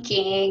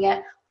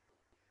thinking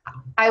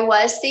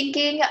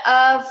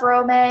of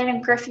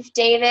Roman Griffith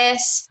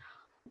Davis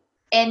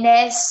in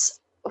this,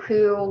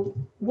 who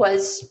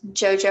was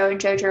Jojo and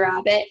Jojo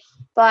Rabbit,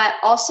 but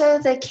also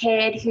the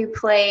kid who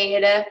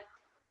played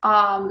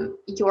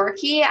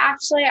Yorkie,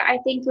 actually, I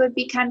think would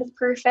be kind of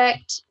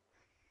perfect.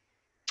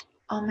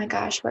 Oh my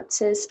gosh,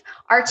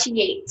 Archie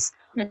Yates.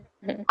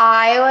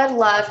 I would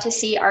love to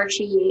see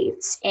Archie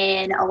Yates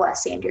in a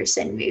Wes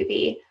Anderson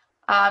movie,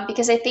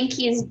 because I think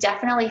he's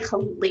definitely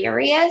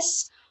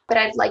hilarious, but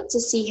I'd like to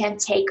see him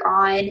take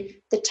on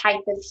the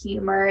type of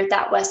humor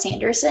that Wes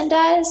Anderson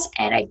does,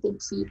 and I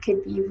think he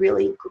could be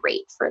really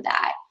great for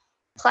that.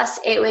 Plus,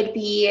 it would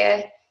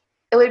be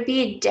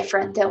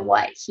different than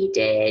what he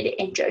did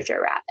in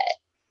Jojo Rabbit.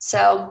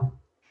 So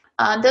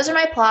those are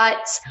my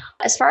plots.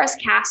 As far as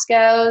cast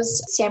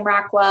goes, Sam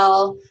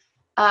Rockwell,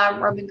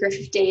 Roman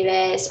Griffith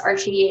Davis,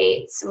 Archie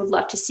Yates, would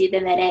love to see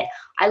them in it.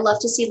 I'd love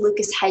to see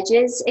Lucas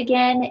Hedges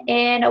again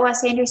in a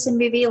Wes Anderson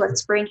movie.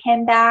 Let's bring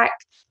him back.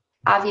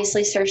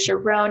 Obviously, Saoirse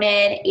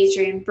Ronan,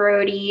 Adrian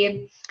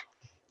Brody,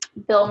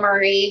 Bill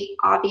Murray,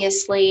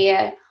 obviously.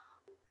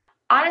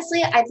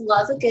 Honestly, I'd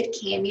love a good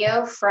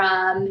cameo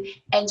from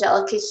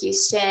Angelica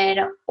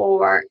Houston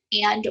or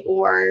Gwyneth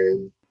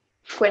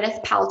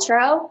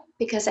Paltrow,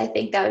 because I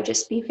think that would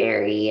just be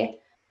very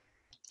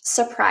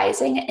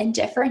surprising and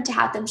different to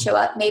have them show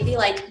up. Maybe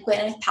like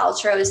Gwyneth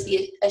Paltrow is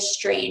the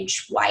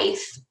estranged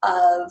wife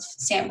of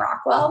Sam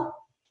Rockwell.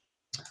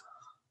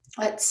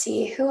 Let's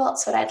see, who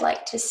else would I'd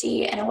like to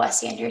see in a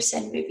Wes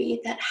Anderson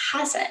movie that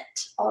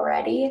hasn't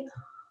already?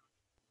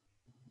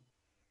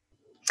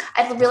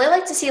 I'd really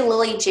like to see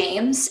Lily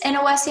James in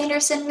a Wes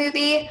Anderson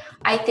movie.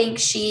 I think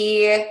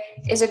she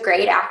is a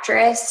great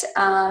actress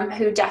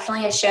who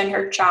definitely has shown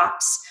her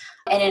chops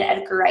in an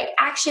Edgar Wright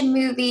action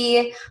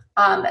movie,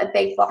 a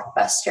big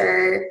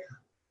blockbuster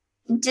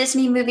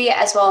Disney movie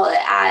as well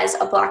as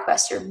a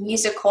blockbuster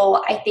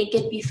musical. I think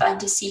it'd be fun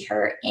to see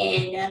her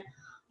in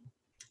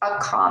a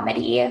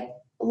comedy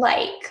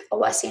like a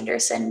Wes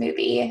Anderson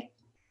movie.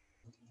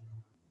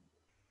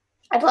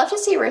 I'd love to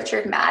see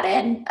Richard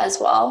Madden as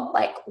well.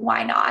 Like,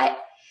 why not?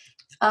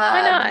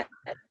 Why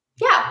not?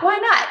 Yeah, why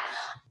not?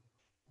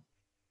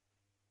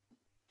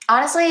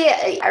 Honestly,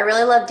 I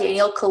really love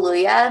Daniel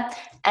Kaluuya,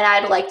 and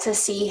I'd like to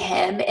see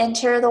him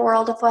enter the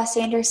world of Wes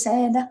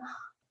Anderson.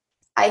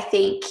 I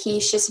think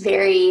he's just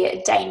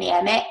very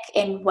dynamic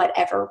in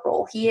whatever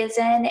role he is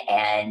in,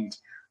 and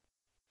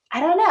I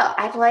don't know.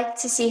 I'd like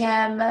to see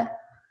him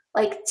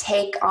like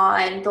take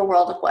on the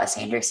world of Wes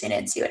Anderson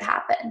and see what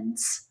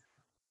happens.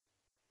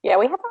 Yeah,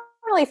 we haven't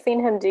really seen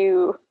him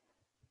do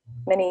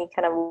many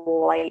kind of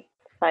light,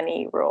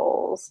 funny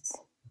roles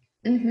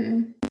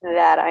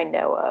that I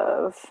know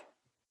of.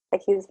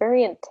 Like, he's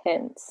very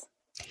intense.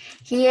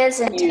 He is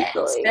intense,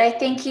 usually. but I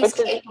think he's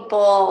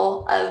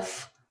capable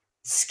of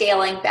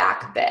scaling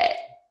back a bit.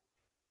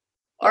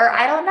 Or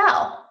I don't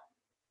know.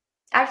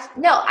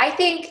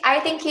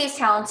 I think he's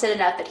talented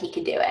enough that he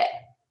could do it.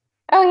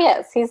 Oh,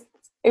 yes, he's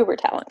uber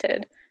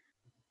talented.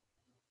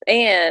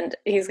 And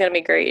he's going to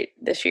be great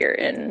this year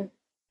in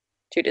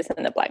Judas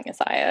and the Black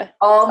Messiah.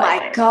 Oh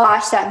my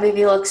gosh, that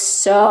movie looks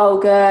so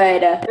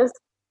good. Just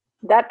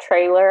that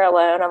trailer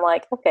alone, I'm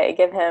like, okay,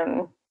 give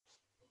him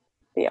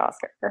the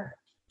Oscar.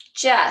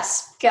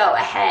 Just go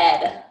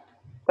ahead.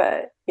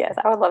 But yes,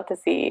 I would love to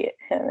see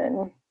him,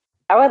 and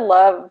I would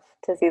love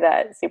to see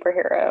that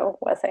superhero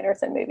Wes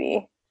Anderson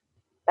movie.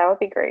 That would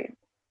be great.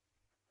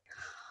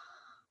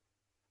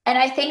 And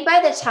I think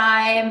by the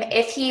time,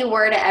 if he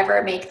were to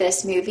ever make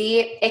this movie,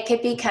 it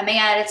could be coming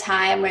at a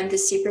time when the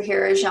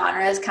superhero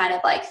genre is kind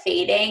of like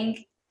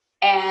fading,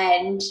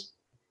 and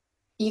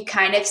you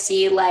kind of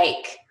see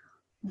like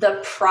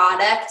the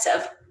product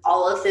of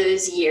all of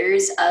those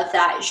years of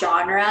that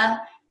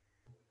genre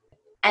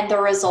and the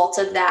result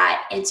of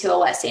that into a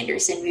Wes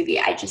Anderson movie.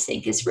 I just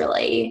think is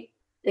really,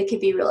 it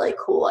could be really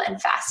cool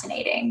and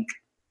fascinating.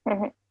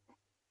 Mm-hmm.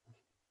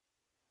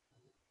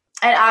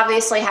 And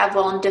obviously have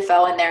Willem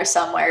Dafoe in there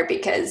somewhere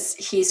because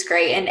he's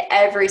great in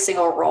every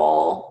single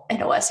role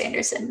in a Wes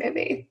Anderson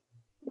movie.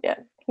 Yeah,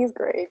 he's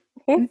great.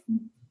 He's,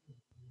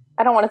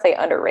 I don't want to say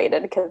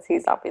underrated because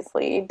he's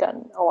obviously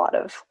done a lot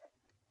of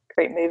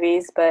great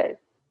movies, but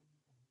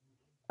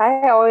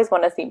I always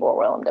want to see more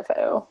Willem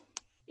Dafoe.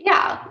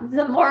 Yeah,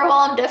 the more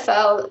Willem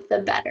Dafoe, the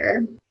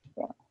better.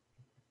 Yeah.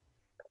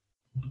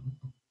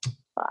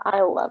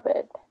 I love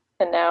it.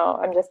 And now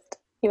I'm just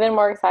even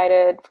more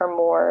excited for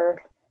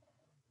more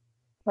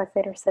Wes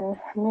Anderson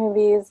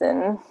movies,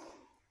 and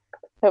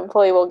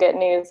hopefully we'll get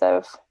news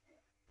of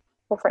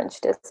The French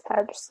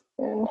Dispatch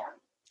soon.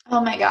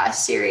 Oh my gosh,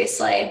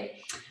 seriously.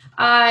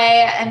 I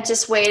am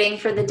just waiting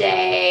for the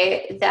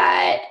day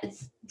that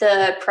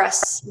the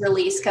press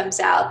release comes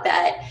out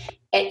that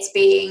it's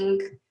being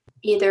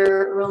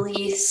either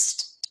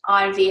released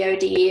on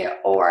VOD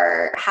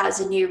or has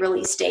a new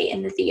release date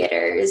in the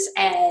theaters,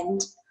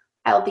 and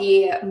I'll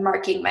be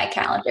marking my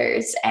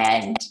calendars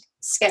and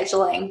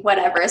scheduling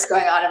whatever is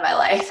going on in my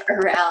life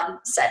around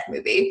said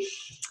movie.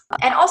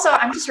 And also,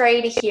 I'm just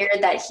ready to hear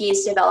that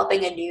he's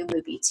developing a new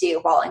movie too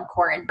while in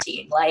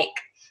quarantine. Like,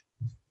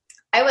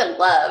 I would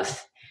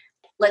love,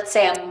 let's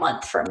say a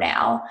month from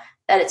now,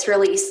 that it's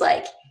released.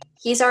 Like,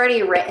 he's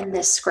already written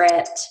this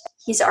script.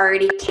 He's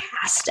already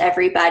cast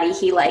everybody.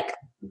 He like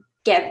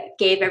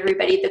gave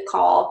everybody the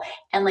call,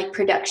 and like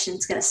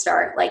production's gonna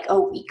start like a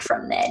week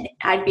from then.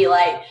 I'd be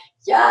like,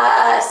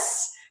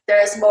 yes,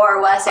 there's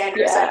more Wes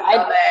Anderson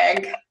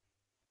coming.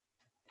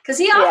 Because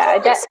he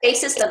often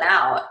spaces them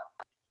out.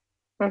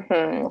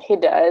 Mm-hmm, he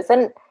does.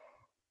 And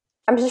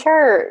I'm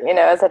sure,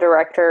 as a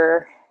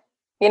director,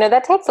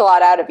 that takes a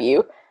lot out of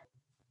you.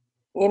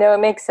 It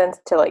makes sense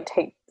to like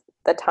take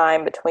the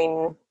time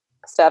between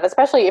stuff,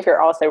 especially if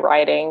you're also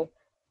writing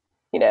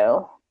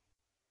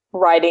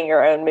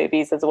your own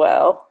movies as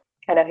well.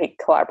 I know he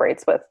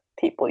collaborates with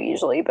people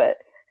usually, but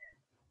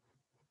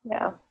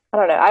yeah, I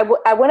don't know.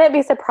 I wouldn't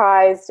be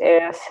surprised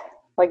if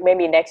like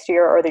maybe next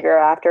year or the year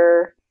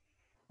after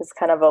is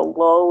kind of a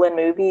lull in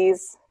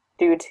movies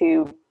due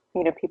to,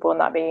 people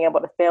not being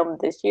able to film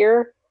this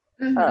year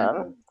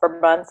for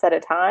months at a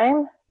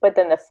time. But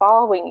then the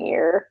following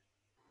year,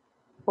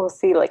 we'll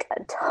see like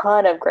a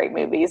ton of great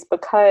movies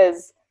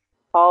because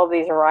all of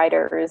these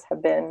writers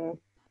have been,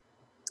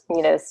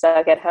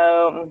 stuck at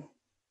home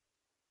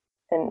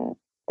and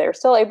they're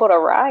still able to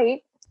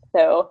write.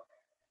 So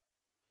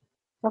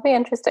it'll be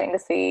interesting to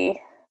see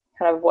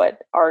kind of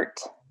what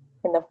art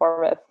in the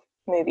form of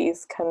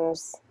movies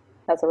comes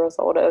as a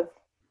result of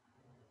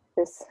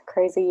this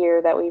crazy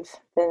year that we've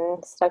been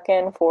stuck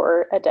in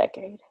for a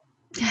decade.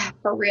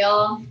 For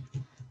real.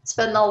 It's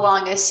been the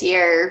longest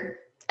year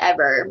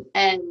ever.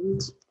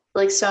 And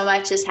like so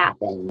much has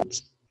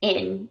happened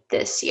in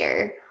this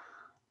year.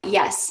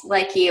 Yes,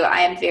 like you, I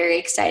am very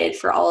excited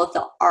for all of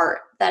the art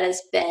that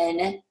has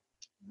been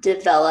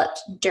developed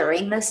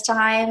during this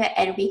time,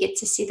 and we get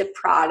to see the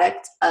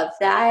product of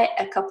that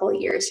a couple of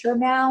years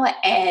from now.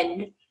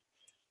 And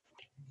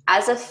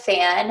as a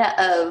fan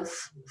of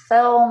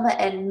film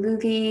and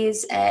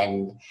movies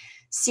and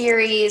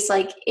series,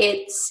 like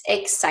it's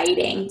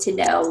exciting to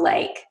know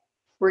like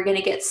we're going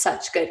to get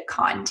such good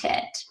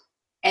content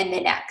in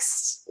the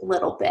next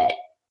little bit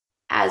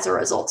as a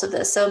result of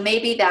this. So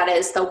maybe that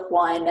is the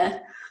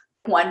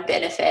one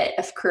benefit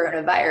of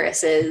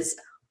coronavirus is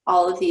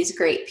all of these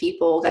great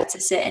people get to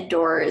sit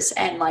indoors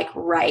and like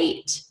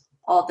write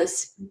all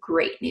this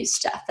great new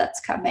stuff that's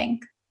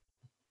coming.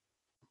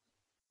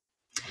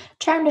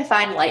 Trying to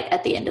find light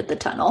at the end of the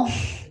tunnel.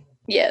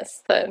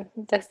 Yes, the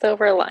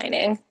silver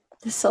lining.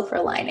 The silver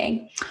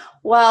lining.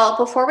 Well,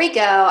 before we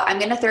go, I'm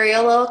going to throw you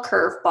a little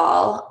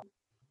curveball.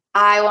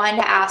 I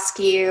wanted to ask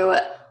you,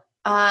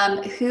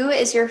 who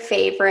is your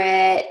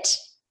favorite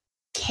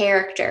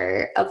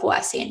character of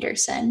Wes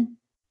Anderson?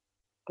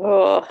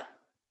 Oh,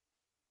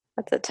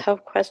 that's a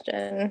tough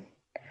question.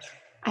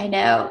 I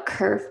know,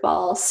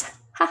 curveballs.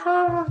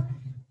 Haha.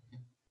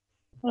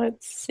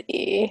 Let's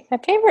see. My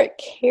favorite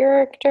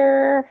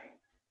character,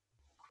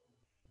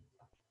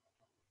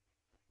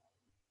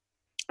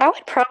 I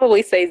would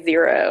probably say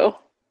Zero.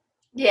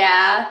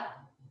 Yeah.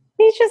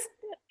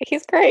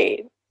 He's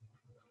great.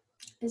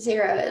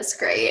 Zero is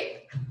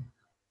great.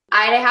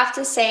 I'd have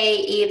to say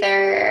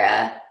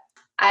either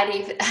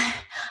I'd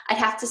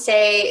have to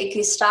say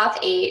Gustav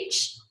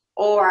H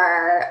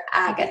or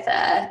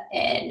Agatha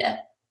in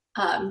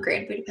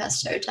Grand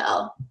Budapest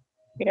Hotel.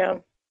 Yeah.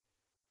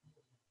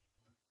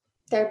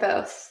 They're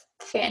both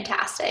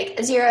fantastic.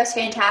 Zero's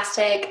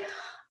fantastic.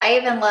 I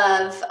even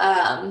love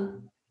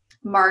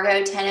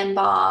Margot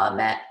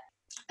Tenenbaum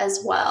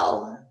as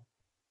well.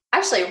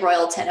 Actually,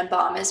 Royal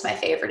Tenenbaum is my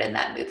favorite in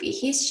that movie.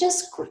 He's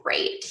just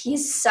great. He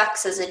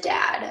sucks as a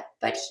dad,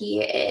 but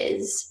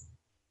he's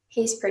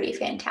pretty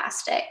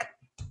fantastic.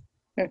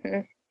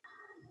 Mm-hmm.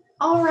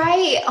 All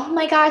right. Oh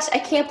my gosh, I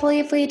can't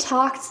believe we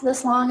talked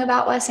this long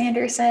about Wes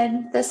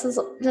Anderson. This is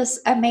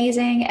just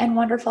amazing and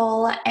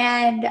wonderful.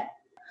 And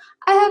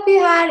I hope you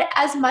had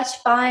as much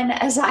fun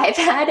as I've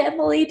had,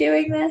 Emily,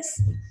 doing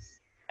this.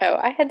 Oh,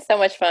 I had so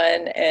much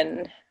fun,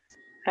 and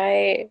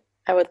I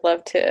would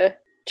love to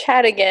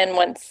chat again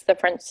once The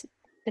French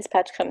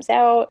Dispatch comes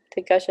out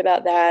to gush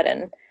about that.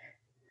 And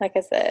like I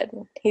said,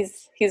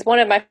 he's one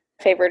of my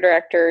favorite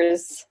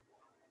directors.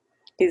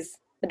 He's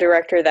a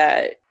director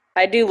that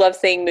I do love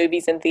seeing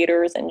movies in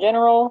theaters in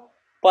general,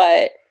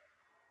 but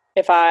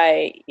if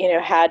I,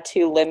 had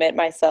to limit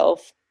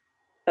myself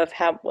of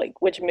how,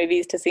 like, which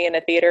movies to see in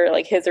a theater,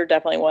 like his are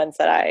definitely ones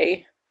that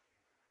I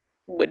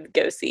would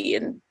go see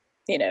in,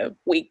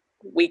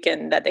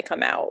 weekend that they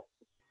come out,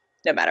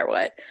 no matter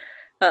what.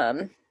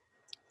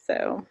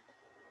 So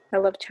I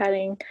love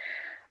chatting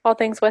all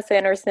things Wes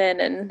Anderson,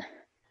 and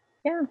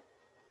yeah,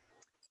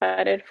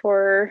 excited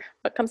for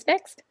what comes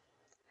next.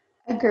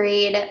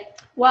 Agreed.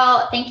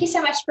 Well, thank you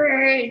so much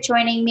for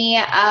joining me.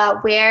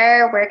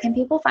 Where can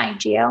people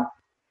find you?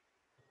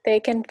 They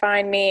can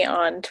find me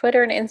on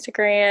Twitter and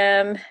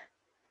Instagram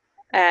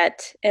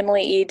at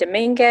Emily E.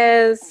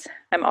 Dominguez.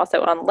 I'm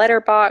also on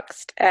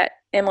Letterboxd at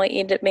Emily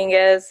E.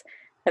 Dominguez.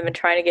 I've been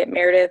trying to get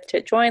Meredith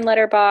to join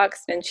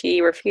Letterboxd, and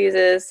she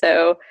refuses.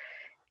 So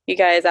you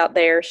guys out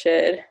there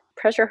should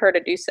pressure her to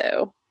do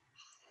so.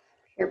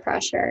 Peer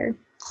pressure.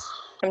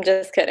 I'm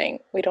just kidding.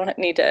 We don't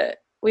need to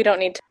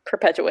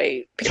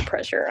perpetuate peer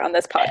pressure on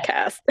this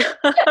podcast.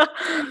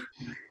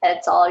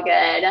 It's all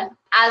good.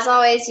 As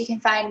always, you can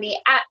find me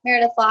at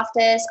Meredith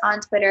Loftus on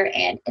Twitter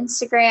and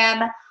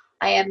Instagram.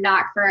 I am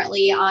not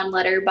currently on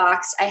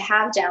Letterboxd. I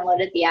have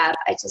downloaded the app.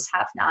 I just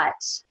have not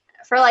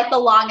for like the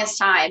longest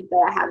time, but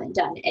I haven't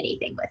done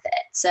anything with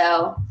it.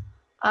 So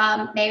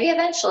maybe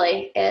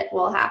eventually it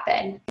will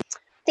happen.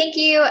 Thank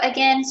you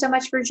again so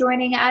much for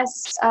joining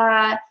us.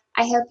 I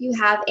hope you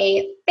have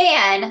a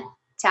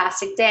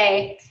fantastic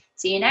day.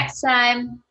 See you next time.